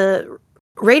 And the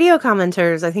radio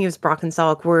commenters, I think it was Brock and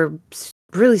Salk, were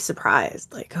really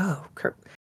surprised. Like, oh, Kirk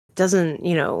doesn't,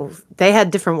 they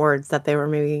had different words that they were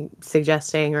maybe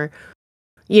suggesting, or,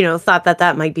 thought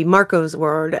that might be Marco's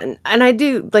word. And I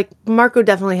do, like, Marco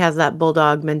definitely has that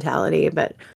bulldog mentality,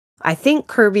 but I think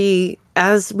Kirby,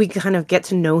 as we kind of get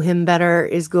to know him better,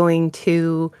 is going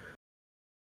to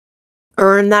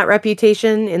earn that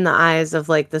reputation in the eyes of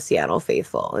like the Seattle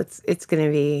faithful. It's going to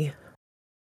be.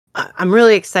 I'm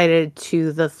really excited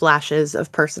to the flashes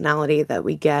of personality that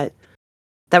we get,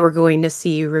 that we're going to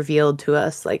see revealed to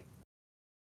us. Like,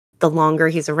 the longer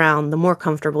he's around, the more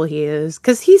comfortable he is,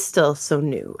 because he's still so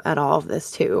new at all of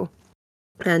this too.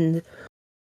 And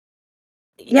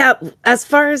yeah, as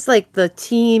far as like the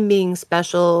team being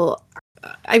special,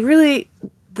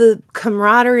 the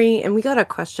camaraderie, and we got a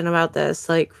question about this,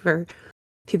 like, for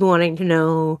people wanting to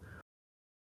know,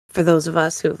 for those of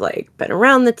us who've like been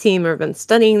around the team or been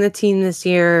studying the team this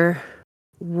year,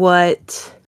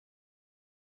 what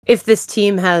if this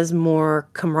team has more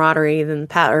camaraderie than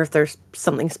Pat, or if there's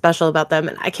something special about them.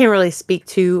 And I can't really speak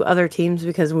to other teams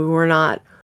because we were not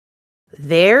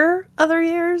there other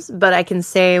years, but I can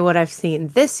say what I've seen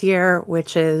this year,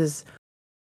 which is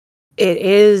it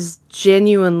is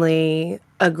genuinely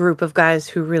a group of guys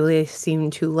who really seem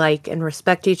to like and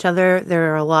respect each other.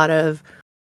 There are a lot of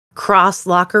cross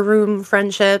locker room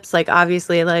friendships. Like,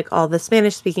 obviously, like, all the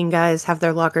Spanish speaking guys have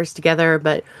their lockers together,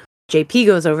 but JP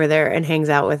goes over there and hangs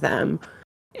out with them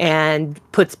and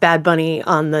puts Bad Bunny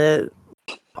on the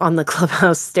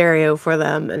clubhouse stereo for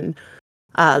them, and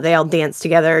they all dance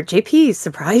together. JP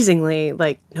surprisingly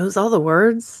like knows all the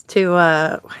words to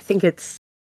I think it's,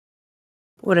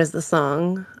 what is the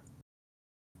song?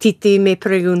 Titi me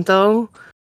pregunto.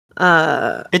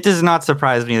 It does not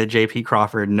surprise me that JP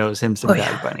Crawford knows him some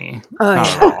Bad Bunny. Oh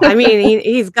yeah. I mean,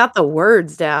 he's got the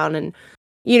words down, and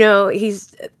you know,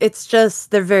 it's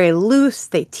just, they're very loose.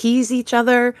 They tease each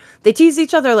other. They tease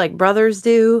each other like brothers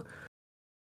do,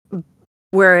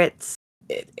 where it's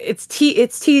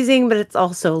teasing, but it's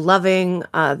also loving.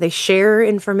 They share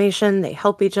information. They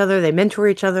help each other. They mentor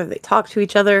each other. They talk to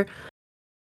each other.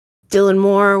 Dylan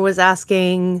Moore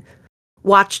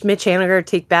watched Mitch Haniger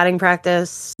take batting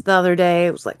practice the other day.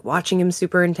 It was like watching him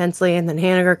super intensely. And then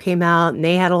Haniger came out and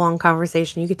they had a long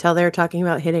conversation. You could tell they were talking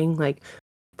about hitting. Like,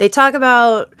 they talk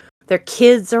about their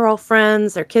kids are all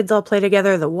friends. Their kids all play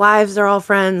together. The wives are all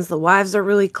friends. The wives are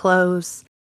really close.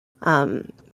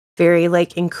 Very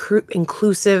like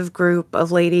inclusive group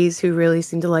of ladies who really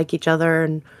seem to like each other.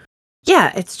 And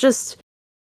yeah, it's just,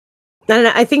 and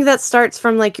I think that starts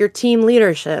from like your team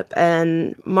leadership,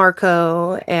 and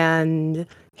Marco and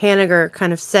Haniger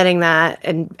kind of setting that,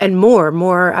 and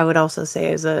more I would also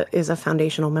say is a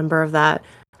foundational member of that.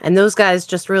 And those guys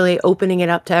just really opening it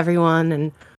up to everyone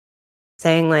and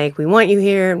saying like, we want you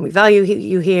here and we value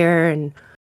you here, and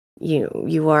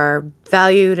you are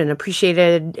valued and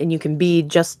appreciated, and you can be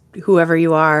just whoever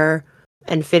you are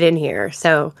and fit in here.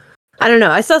 So I don't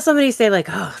know. I saw somebody say like,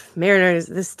 oh, Mariners,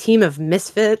 this team of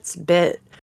misfits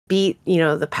beat,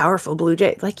 the powerful Blue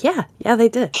Jays. Like, yeah, they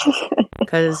did.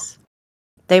 Because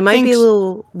they might be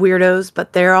little weirdos,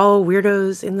 but they're all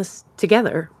weirdos in this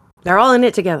together. They're all in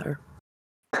it together.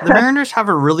 The Mariners have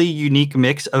a really unique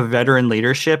mix of veteran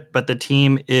leadership, but the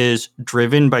team is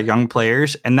driven by young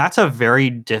players, and that's a very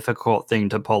difficult thing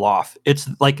to pull off. It's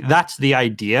like, that's the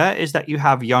idea, is that you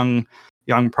have young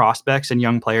prospects and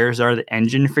young players that are the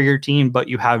engine for your team, but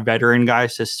you have veteran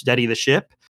guys to steady the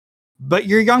ship. But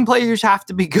your young players have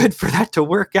to be good for that to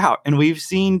work out. And we've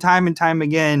seen time and time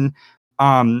again,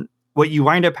 what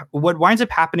winds up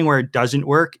happening where it doesn't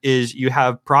work is you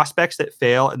have prospects that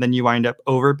fail, and then you wind up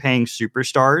overpaying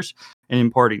superstars and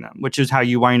importing them, which is how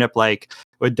you wind up like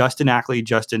with Dustin Ackley,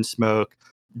 Justin Smoke,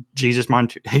 Jesus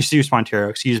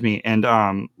Montero,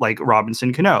 and like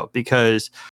Robinson Cano,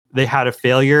 because they had a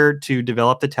failure to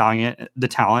develop the talent,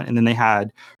 and then they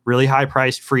had really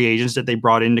high-priced free agents that they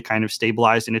brought in to kind of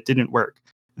stabilize, and it didn't work.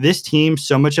 This team,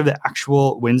 so much of the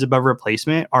actual wins above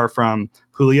replacement are from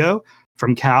Julio,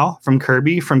 from Cal, from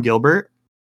Kirby, from Gilbert.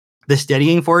 The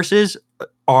steadying forces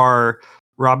are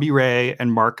Robbie Ray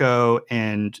and Marco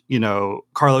and,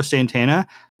 Carlos Santana,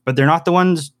 but they're not the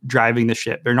ones driving the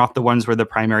ship. They're not the ones where the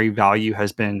primary value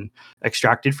has been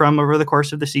extracted from over the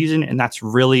course of the season. And that's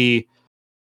really,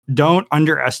 don't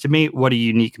underestimate what a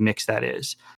unique mix that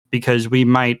is, because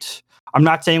I'm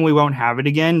not saying we won't have it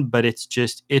again, but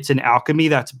it's an alchemy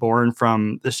that's born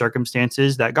from the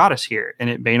circumstances that got us here, and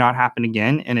it may not happen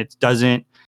again. And it doesn't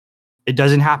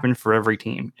happen for every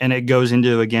team. And it goes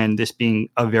into, again, this being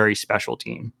a very special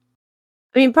team.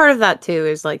 I mean, part of that too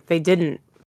is like, they didn't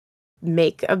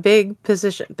make a big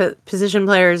position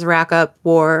players rack up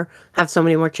WAR, have so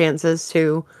many more chances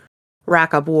to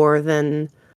rack up WAR than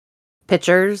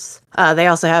pitchers. They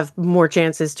also have more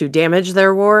chances to damage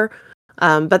their WAR.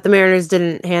 But the Mariners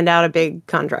didn't hand out a big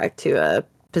contract to a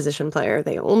position player.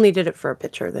 They only did it for a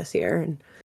pitcher this year.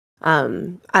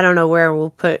 And I don't know where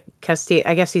we'll put Castillo.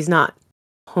 I guess he's not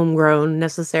homegrown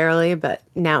necessarily, but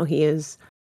now he is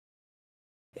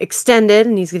extended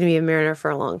and he's going to be a Mariner for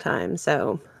a long time.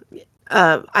 So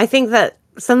I think that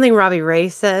something Robbie Ray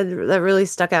said that really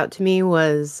stuck out to me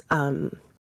was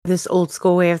this old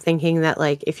school way of thinking that,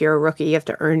 like, if you're a rookie, you have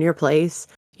to earn your place.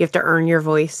 You have to earn your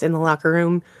voice in the locker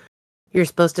room. You're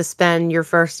supposed to spend your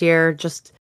first year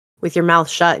just with your mouth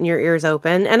shut and your ears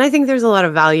open. And I think there's a lot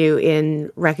of value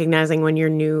in recognizing when you're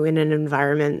new in an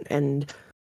environment and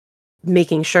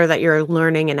making sure that you're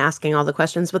learning and asking all the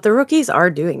questions. But the rookies are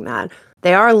doing that.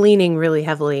 They are leaning really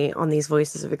heavily on these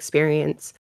voices of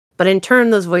experience. But in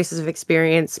turn, those voices of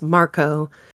experience, Marco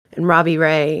and Robbie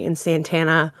Ray and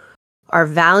Santana, are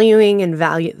valuing and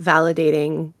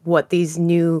validating what these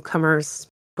newcomers,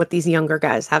 what these younger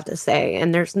guys have to say.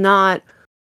 And there's not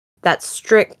that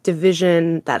strict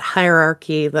division, that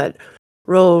hierarchy, that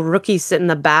rookies sit in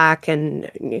the back,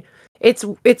 and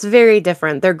it's very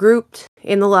different. They're grouped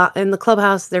in the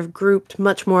clubhouse. They're grouped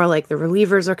much more like the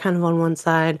relievers are kind of on one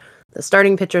side, the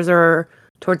starting pitchers are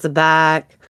towards the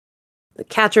back, the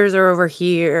catchers are over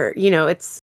here.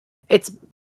 It's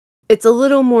a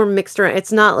little more mixed around.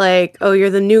 It's not like, oh, you're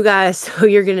the new guy, so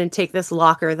you're gonna take this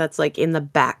locker that's like in the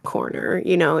back corner.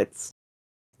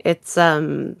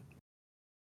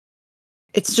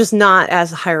 It's just not as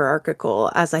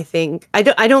hierarchical as I think. I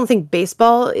don't think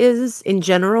baseball is in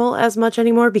general as much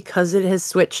anymore because it has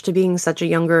switched to being such a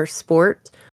younger sport.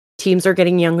 Teams are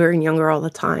getting younger and younger all the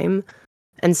time.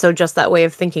 And so just that way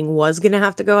of thinking was going to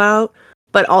have to go out.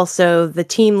 But also the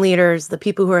team leaders, the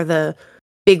people who are the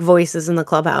big voices in the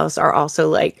clubhouse are also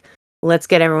like, let's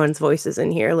get everyone's voices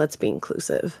in here. Let's be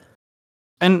inclusive.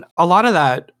 And a lot of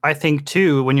that, I think,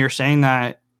 too, when you're saying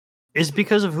that, is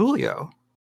because of Julio.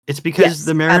 It's because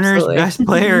the Mariners' best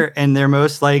player and their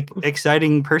most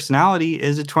exciting personality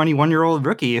is a 21-year-old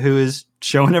rookie who is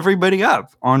showing everybody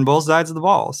up on both sides of the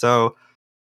ball. So,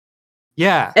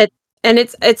 yeah. And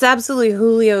it's absolutely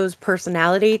Julio's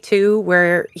personality too,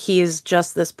 where he is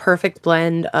just this perfect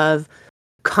blend of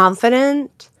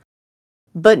confident,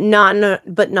 but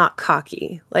not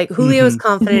cocky. Like Julio is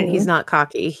confident, he's not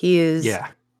cocky. He is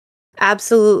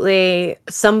absolutely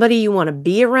somebody you want to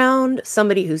be around,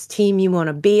 somebody whose team you want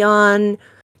to be on.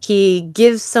 He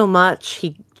gives so much.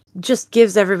 He just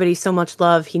gives everybody so much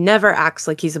love. He never acts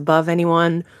like he's above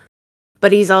anyone,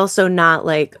 but he's also not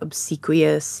like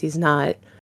obsequious. He's not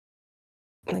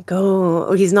like,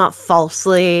 he's not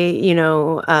falsely,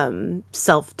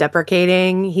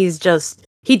 self-deprecating.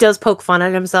 He does poke fun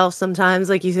at himself sometimes,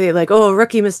 like you say, like, oh,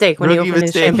 rookie mistake when he opened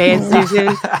his champagne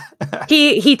station.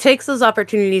 He takes those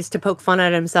opportunities to poke fun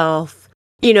at himself.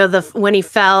 When he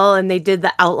fell and they did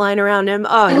the outline around him.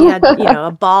 Oh, he had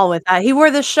a ball with that. He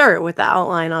wore the shirt with the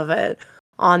outline of it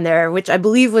on there, which I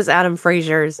believe was Adam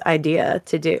Frazier's idea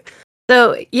to do.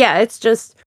 So yeah, it's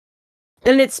just,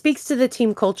 and it speaks to the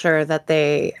team culture that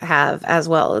they have as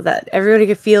well, that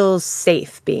everybody feels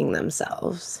safe being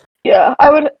themselves. Yeah,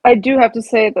 I do have to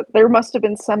say that there must have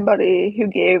been somebody who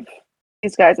gave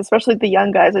these guys, especially the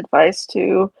young guys, advice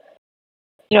to,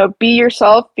 be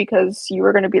yourself because you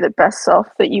are going to be the best self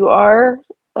that you are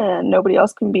and nobody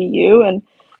else can be you. And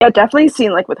yeah, definitely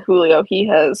seen like with Julio,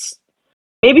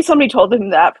 maybe somebody told him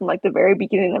that from like the very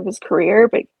beginning of his career,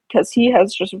 but because he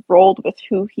has just rolled with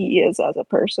who he is as a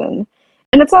person.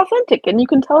 And it's authentic, and you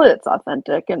can tell it's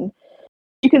authentic. And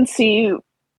you can see,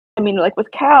 like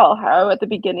with Cal, how at the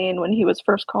beginning when he was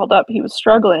first called up, he was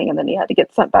struggling and then he had to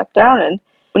get sent back down. And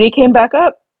when he came back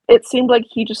up, it seemed like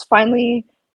he just finally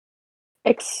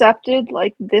accepted,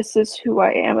 like, this is who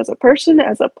I am as a person,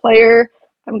 as a player.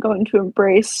 I'm going to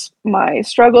embrace my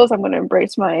struggles. I'm going to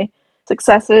embrace my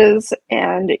successes.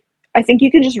 And I think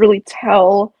you can just really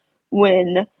tell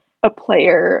when a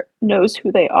player knows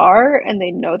who they are and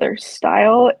they know their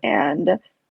style, and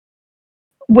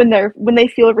when they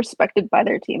feel respected by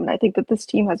their team. And I think that this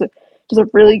team does a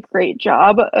really great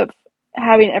job of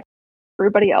having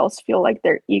everybody else feel like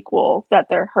they're equal, that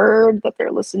they're heard, that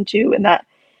they're listened to, and that,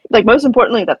 like, most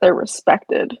importantly, that they're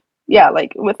respected. Yeah,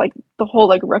 like with like the whole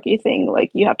like rookie thing,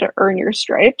 like you have to earn your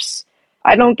stripes.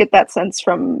 I don't get that sense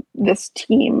from this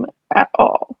team at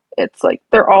all. It's like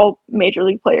they're all major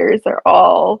league players. They're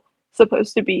all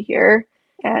supposed to be here.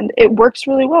 And it works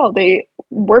really well. They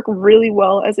work really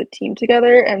well as a team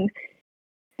together. And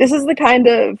this is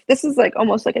like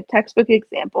almost like a textbook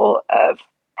example of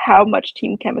how much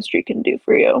team chemistry can do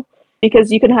for you.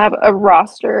 Because you can have a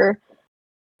roster,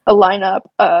 a lineup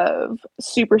of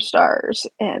superstars,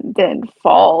 and then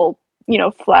fall,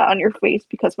 flat on your face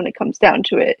because when it comes down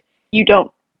to it, you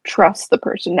don't trust the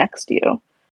person next to you.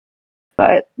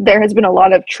 But there has been a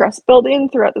lot of trust building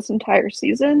throughout this entire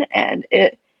season, and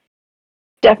it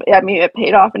definitely, it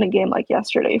paid off in a game like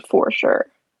yesterday for sure.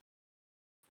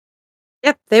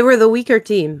 Yep, they were the weaker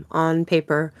team on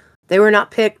paper. They were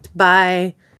not picked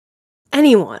by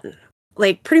anyone.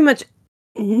 Like, pretty much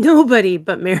nobody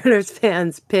but Mariners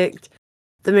fans picked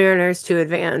the Mariners to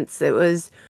advance. It was,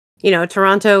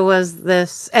 Toronto was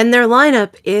this, and their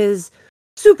lineup is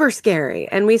super scary.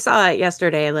 And we saw it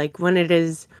yesterday, like when it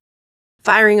is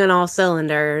firing on all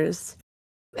cylinders,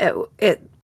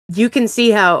 you can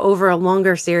see how over a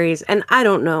longer series, and I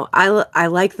don't know, I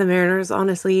like the Mariners,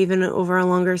 honestly, even over a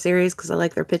longer series, because I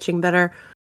like their pitching better.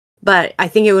 But I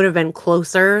think it would have been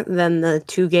closer than the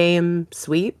 2-game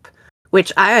sweep,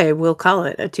 which I will call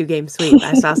it a 2-game sweep.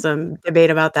 I saw some debate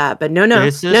about that, but no.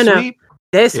 It's a sweep.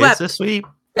 They It's swept. a sweep.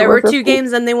 There were 2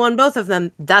 games and they won both of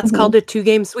them. That's called a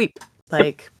 2-game sweep.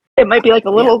 Like, it might be like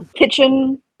a little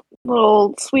kitchen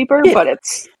little sweeper, but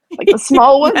it's like the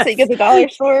small ones that you get at the dollar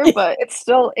store, but it's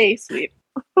still a sweep.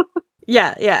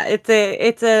 yeah, it's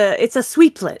a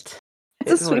sweeplet.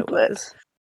 It's a sweeplet.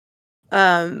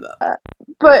 I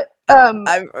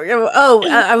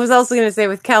was also going to say,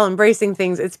 with Cal embracing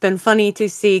things, it's been funny to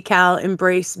see Cal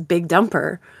embrace Big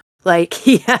Dumper. Like,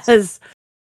 Shout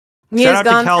out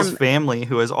to Cal's family,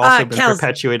 who has also been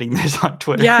perpetuating this on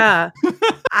Twitter. Yeah.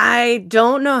 I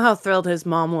don't know how thrilled his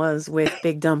mom was with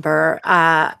Big Dumper.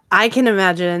 I can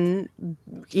imagine,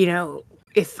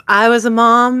 if I was a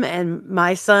mom and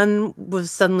my son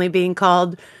was suddenly being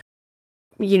called,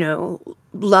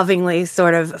 lovingly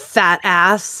sort of fat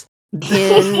ass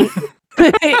in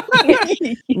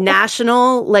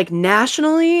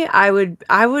nationally, I would,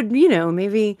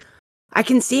 maybe I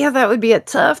can see how that would be a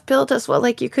tough pill to swallow.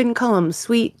 Like, you couldn't call him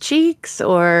sweet cheeks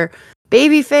or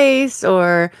baby face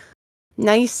or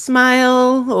nice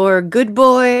smile or good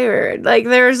boy, or like,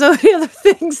 there are so many other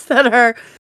things that are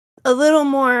a little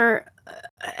more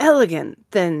elegant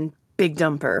than Big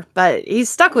Dumper, but he's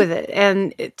stuck with it.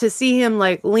 And to see him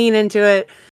like lean into it,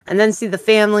 and then see the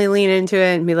family lean into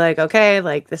it and be like, okay,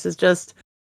 like, this is just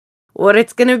what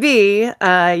it's gonna be.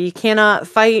 You cannot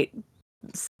fight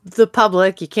the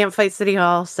public, you can't fight City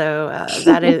Hall, so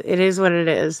it is what it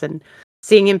is. And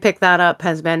seeing him pick that up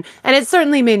has been, and it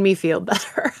certainly made me feel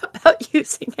better about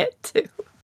using it too.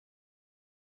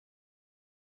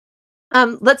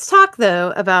 Let's talk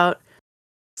though about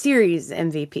series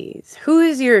MVPs. Who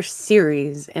is your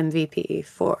series MVP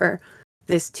for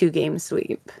this 2-game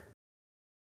sweep?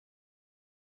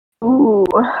 Ooh,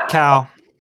 Cal.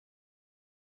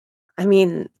 I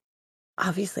mean,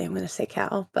 obviously I'm going to say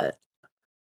Cal, but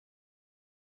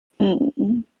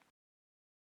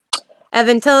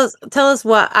Evan, tell us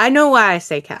what. I know why I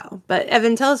say Cal, but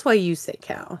Evan, tell us why you say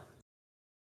Cal.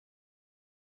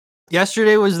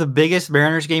 Yesterday was the biggest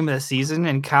Mariners game of the season,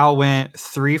 and Cal went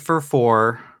 3 for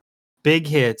 4, big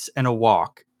hits and a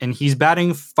walk. And he's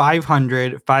batting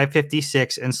 500,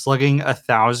 556, and slugging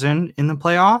 1,000 in the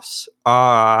playoffs.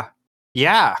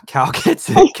 Yeah, Cal gets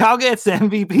it. Cal gets the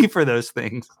MVP for those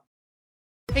things.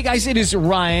 Hey guys, it is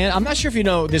Ryan. I'm not sure if you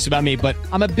know this about me, but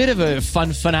I'm a bit of a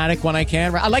fun fanatic when I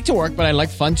can. I like to work, but I like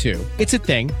fun too. It's a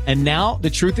thing. And now the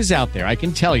truth is out there. I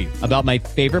can tell you about my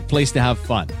favorite place to have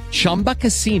fun. Chumba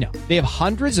Casino. They have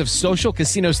hundreds of social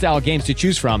casino style games to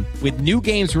choose from, with new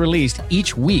games released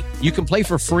each week. You can play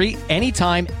for free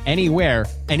anytime, anywhere.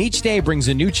 And each day brings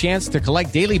a new chance to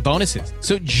collect daily bonuses.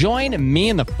 So join me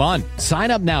in the fun.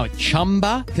 Sign up now at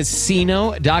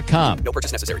ChumbaCasino.com. No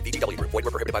purchase necessary. VGW Group. Void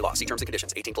where prohibited by law. See terms and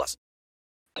conditions. 18+.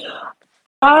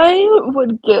 I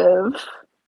would give,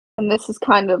 and this is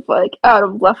kind of like out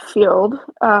of left field,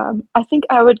 I think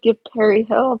I would give Perry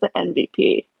Hill the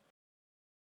MVP.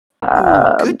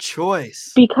 Good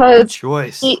choice. Because good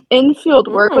choice. The infield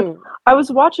work, like, I was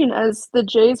watching as the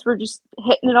Jays were just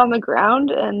hitting it on the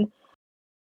ground, and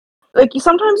like,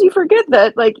 sometimes you forget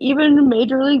that, like, even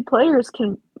major league players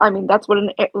can. I mean, that's what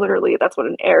an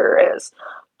error is.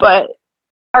 But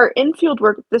our infield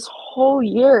work this whole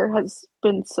year has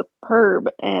been superb,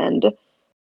 and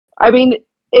I mean,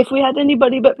 if we had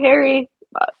anybody but Perry,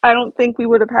 I don't think we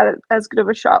would have had as good of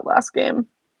a shot last game.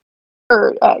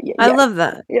 I love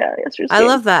that. Yeah, yesterday's I game.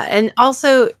 love that, and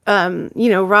also,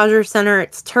 Rogers Center.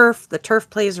 It's turf. The turf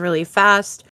plays really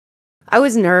fast. I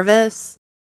was nervous.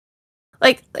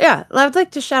 Like, yeah, I'd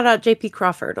like to shout out JP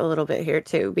Crawford a little bit here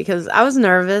too, because I was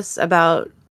nervous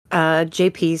about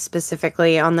JP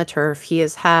specifically on the turf. He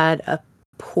has had a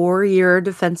poor year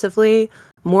defensively,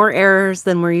 more errors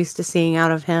than we're used to seeing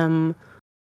out of him.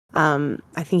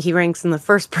 I think he ranks in the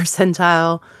first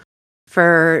percentile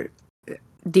for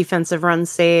defensive runs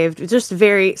saved. Just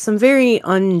some very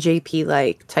un-JP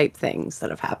like type things that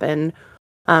have happened.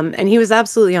 And he was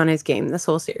absolutely on his game this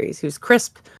whole series. He was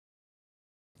crisp.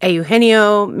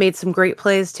 Eugenio made some great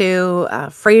plays too.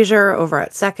 Frazier over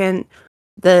at second.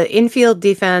 The infield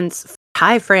defense,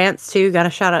 Ty France too. Got to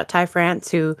shout out Ty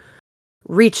France, who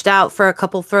reached out for a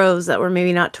couple throws that were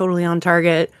maybe not totally on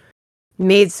target.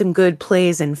 Made some good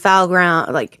plays in foul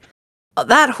ground. Like,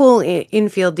 that whole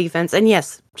infield defense. And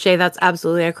yes, Shay, that's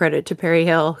absolutely a credit to Perry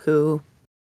Hill, who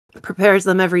prepares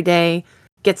them every day,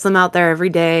 gets them out there every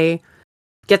day,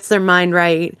 gets their mind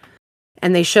right.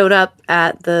 And they showed up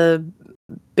at the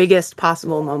biggest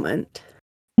possible moment.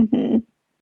 Mm-hmm.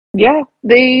 Yeah,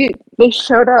 they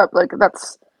showed up. Like,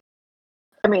 that's,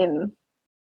 I mean,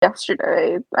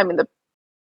 yesterday, I mean, the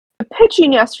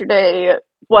pitching yesterday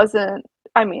wasn't,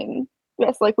 I mean,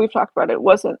 yes, like we've talked about, it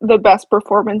wasn't the best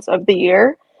performance of the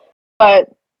year, but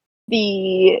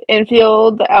the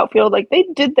infield, the outfield, like they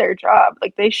did their job.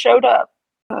 Like they showed up.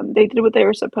 They did what they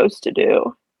were supposed to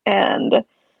do. And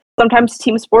sometimes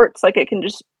team sports, like it can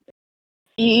just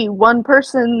be one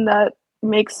person that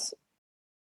make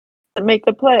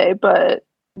the play, but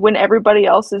when everybody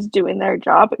else is doing their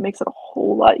job, it makes it a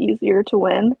whole lot easier to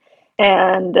win.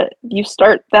 And you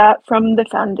start that from the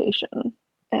foundation.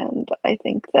 And I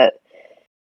think that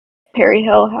Perry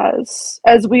Hill has,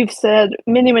 as we've said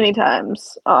many, many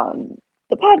times on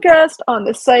the podcast, on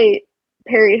the site,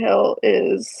 Perry Hill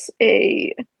is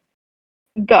a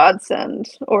godsend,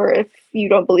 or if you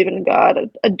don't believe in God,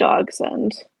 a dog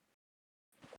send.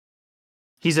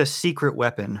 He's a secret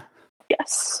weapon.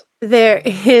 Yes. There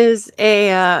is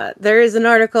an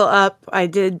article up. I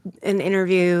did an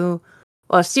interview,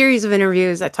 a series of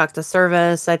interviews. I talked to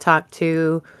Service, I talked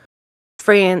to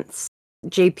France,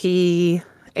 JP,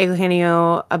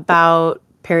 Eugenio about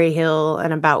Perry Hill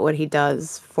and about what he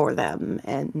does for them.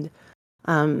 And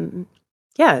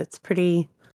yeah, it's pretty,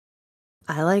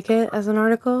 I like it as an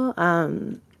article.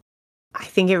 I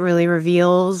think it really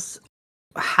reveals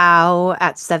how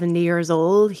at 70 years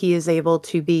old he is able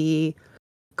to be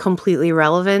completely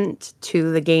relevant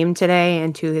to the game today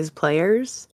and to his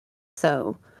players.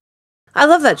 So I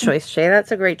love that choice, Shay.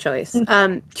 That's a great choice.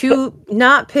 To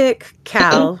not pick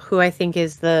Cal, who I think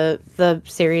is the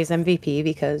series MVP,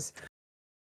 because,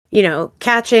 you know,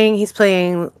 catching, he's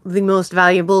playing the most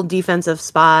valuable defensive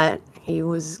spot. He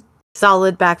was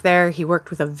solid back there. He worked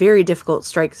with a very difficult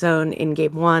strike zone in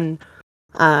game one.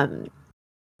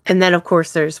 And then, of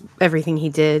course, there's everything he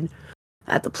did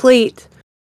at the plate.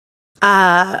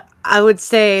 I would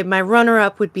say my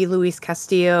runner-up would be Luis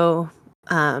Castillo,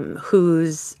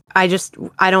 who's I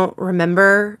don't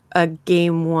remember a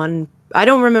game one. I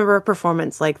don't remember a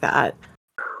performance like that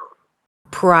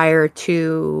prior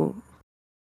to,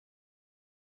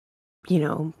 you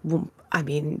know, I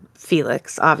mean,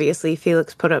 Felix. Obviously,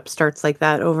 Felix put up starts like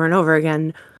that over and over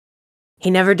again.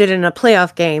 He never did in a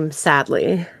playoff game,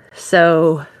 sadly.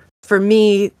 So for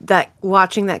me, that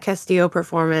watching that Castillo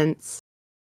performance,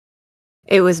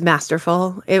 it was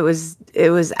masterful. It was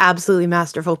absolutely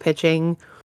masterful pitching.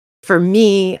 For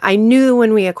me, I knew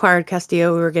when we acquired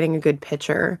Castillo, we were getting a good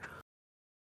pitcher.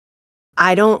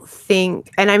 I don't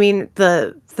think, and I mean,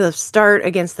 the start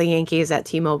against the Yankees at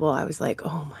T-Mobile, I was like,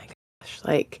 oh my gosh,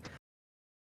 like,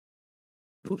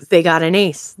 they got an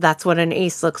ace. That's what an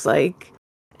ace looks like.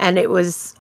 And it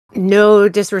was no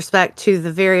disrespect to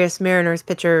the various Mariners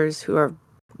pitchers who are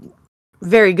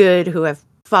very good, who have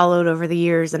followed over the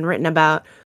years and written about.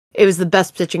 It was the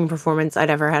best pitching performance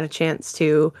I'd ever had a chance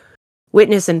to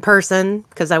witness in person,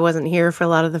 because I wasn't here for a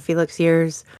lot of the Felix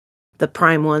years, the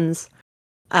prime ones.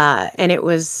 And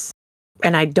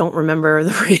I don't remember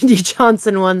the Randy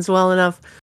Johnson ones well enough.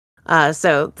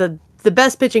 So the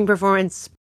best pitching performance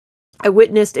I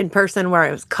witnessed in person where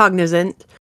I was cognizant,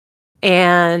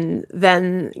 and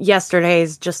then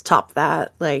yesterday's just topped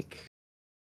that. Like,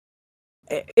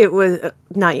 it was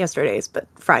not yesterday's, but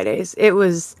Friday's. It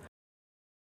was,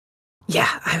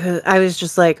 yeah, I was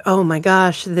just like, oh my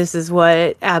gosh, this is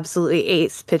what absolutely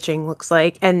ace pitching looks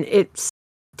like. And it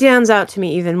stands out to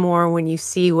me even more when you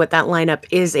see what that lineup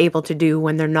is able to do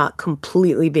when they're not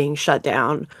completely being shut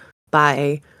down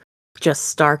by just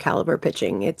star caliber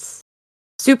pitching. It's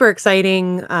super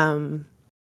exciting.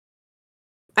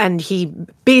 And he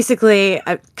basically,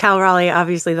 Cal Raleigh,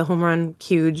 obviously the home run,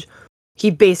 huge.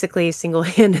 He basically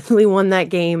single-handedly won that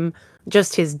game.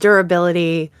 Just his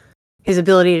durability, his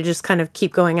ability to just kind of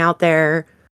keep going out there,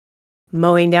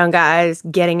 mowing down guys,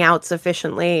 getting outs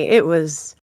efficiently. It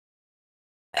was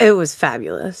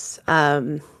fabulous.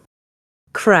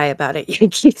 Cry about it,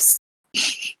 Yankees.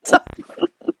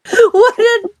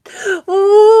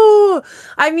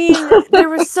 I mean, there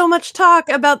was so much talk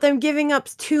about them giving up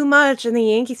too much, and the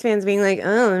Yankees fans being like,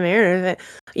 oh, the Mariners,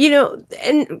 you know,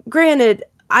 and granted,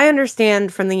 I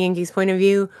understand from the Yankees' point of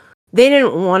view, they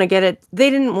didn't want to get it. They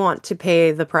didn't want to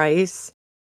pay the price,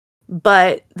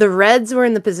 but the Reds were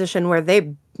in the position where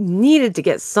they needed to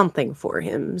get something for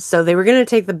him. So they were going to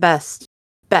take the best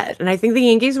bet. And I think the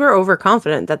Yankees were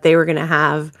overconfident that they were going to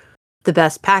have the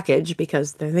best package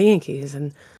because they're the Yankees,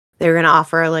 and they were going to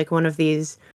offer like one of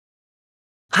these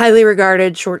highly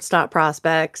regarded shortstop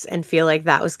prospects and feel like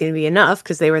that was going to be enough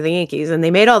because they were the Yankees. And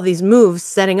they made all these moves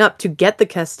setting up to get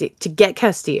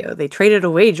Castillo. They traded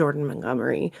away Jordan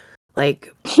Montgomery.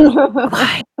 Like,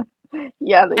 why?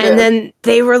 Yeah, they did. And then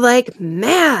they were like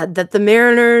mad that the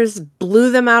Mariners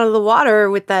blew them out of the water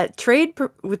with that trade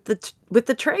with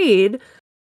the trade.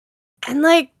 And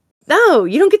like, No,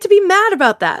 you don't get to be mad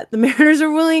about that. The Mariners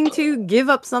are willing to give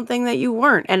up something that you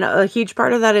weren't. And a huge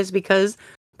part of that is because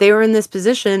they were in this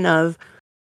position of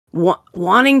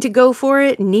wanting to go for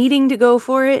it, needing to go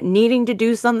for it, needing to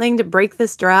do something to break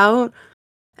this drought.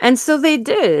 And so they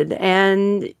did.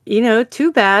 And,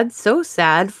 too bad, so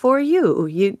sad for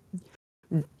you.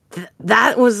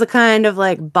 That was the kind of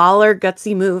like baller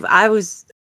gutsy move.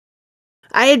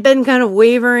 I had been kind of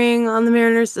wavering on the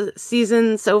Mariners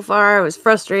season so far. I was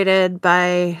frustrated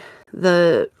by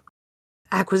the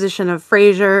acquisition of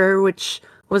Frazier, which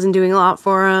wasn't doing a lot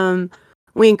for him.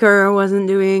 Winker wasn't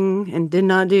doing and did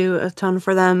not do a ton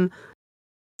for them.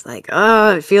 It's like,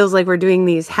 it feels like we're doing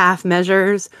these half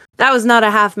measures. That was not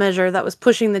a half measure. That was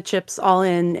pushing the chips all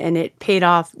in, and it paid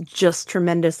off just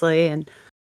tremendously. And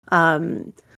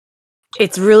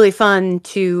it's really fun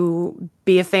to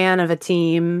be a fan of a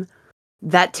team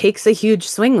that takes a huge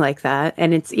swing like that,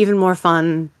 and it's even more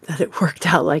fun that it worked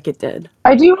out like it did.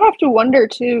 I do have to wonder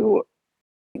too,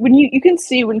 when you can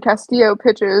see when Castillo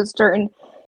pitches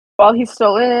while he's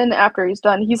still in, after he's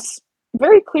done, he's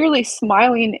very clearly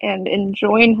smiling and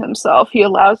enjoying himself. He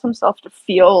allows himself to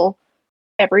feel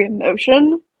every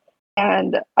emotion,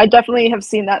 and I definitely have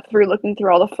seen that through looking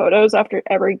through all the photos after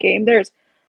every game. There's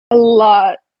a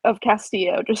lot of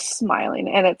Castillo just smiling,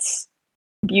 and it's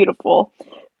beautiful.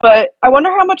 But I wonder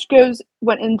how much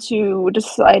went into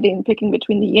picking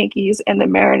between the Yankees and the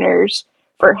Mariners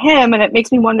for him. And it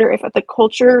makes me wonder if the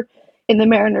culture in the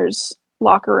Mariners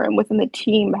locker room within the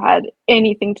team had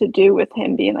anything to do with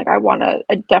him being like, I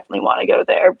definitely want to go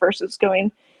there, versus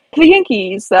going to the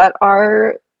Yankees that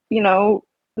are,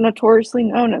 notoriously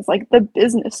known as like the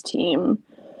business team.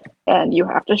 And you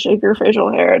have to shake your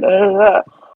facial hair. Da, da, da.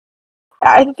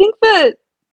 I think that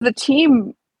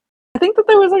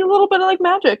there was like a little bit of like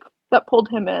magic that pulled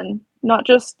him in, not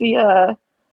just the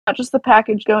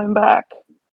package going back.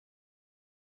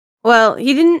 Well,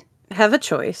 he didn't have a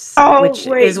choice, which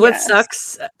is what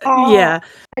sucks. Yeah,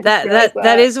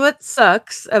 that is what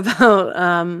sucks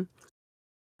about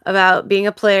being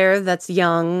a player that's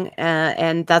young,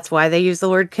 and that's why they use the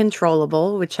word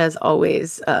controllable, which has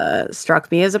always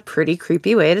struck me as a pretty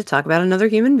creepy way to talk about another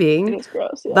human being. It is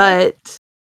gross, yeah. But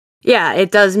yeah, it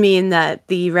does mean that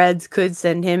the Reds could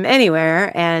send him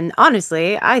anywhere. And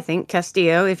honestly, I think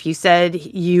Castillo, if you said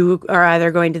you are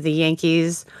either going to the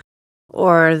Yankees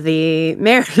or the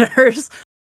Mariners,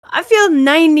 I feel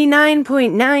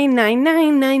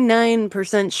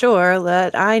 99.99999% sure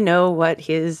that I know what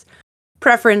his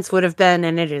preference would have been,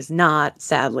 and it is not,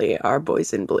 sadly, our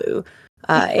boys in blue,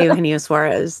 Eugenio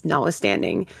Suarez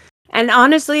notwithstanding. And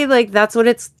honestly, like, that's what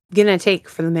it's gonna take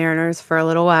for the Mariners for a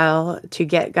little while to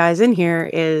get guys in here,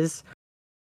 is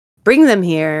bring them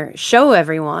here, show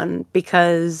everyone,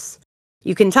 because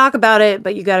you can talk about it,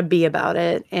 but you got to be about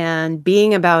it. And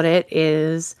being about it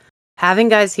is having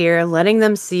guys here, letting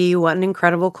them see what an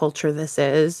incredible culture this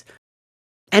is,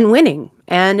 and winning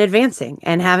and advancing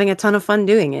and having a ton of fun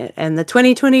doing it. And the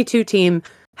 2022 team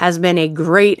has been a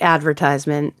great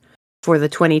advertisement for the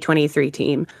 2023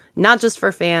 team, not just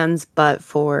for fans, but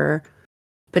for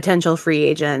potential free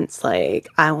agents. Like,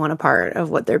 I want a part of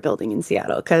what they're building in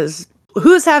Seattle, because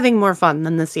who's having more fun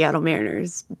than the Seattle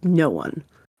Mariners? No one.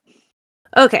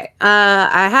 Okay,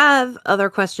 I have other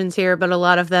questions here, but a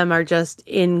lot of them are just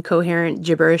incoherent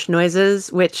gibberish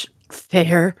noises, which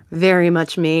fair, very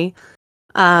much me.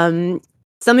 Some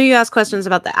of you asked questions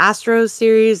about the Astros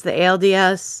series, the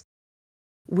ALDS.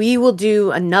 We will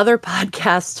do another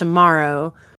podcast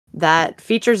tomorrow that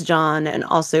features John and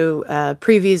also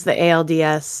previews the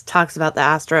ALDS, talks about the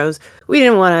Astros. We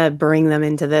didn't want to bring them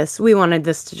into this. We wanted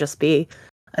this to just be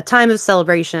a time of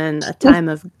celebration, a time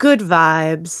of good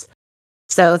vibes.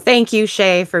 So thank you,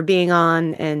 Shay, for being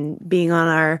on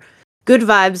our Good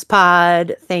Vibes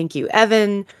pod. Thank you,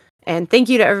 Evan. And thank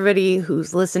you to everybody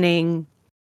who's listening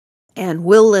and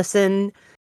will listen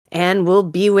and will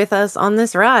be with us on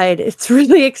this ride. It's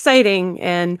really exciting,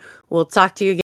 and we'll talk to you again.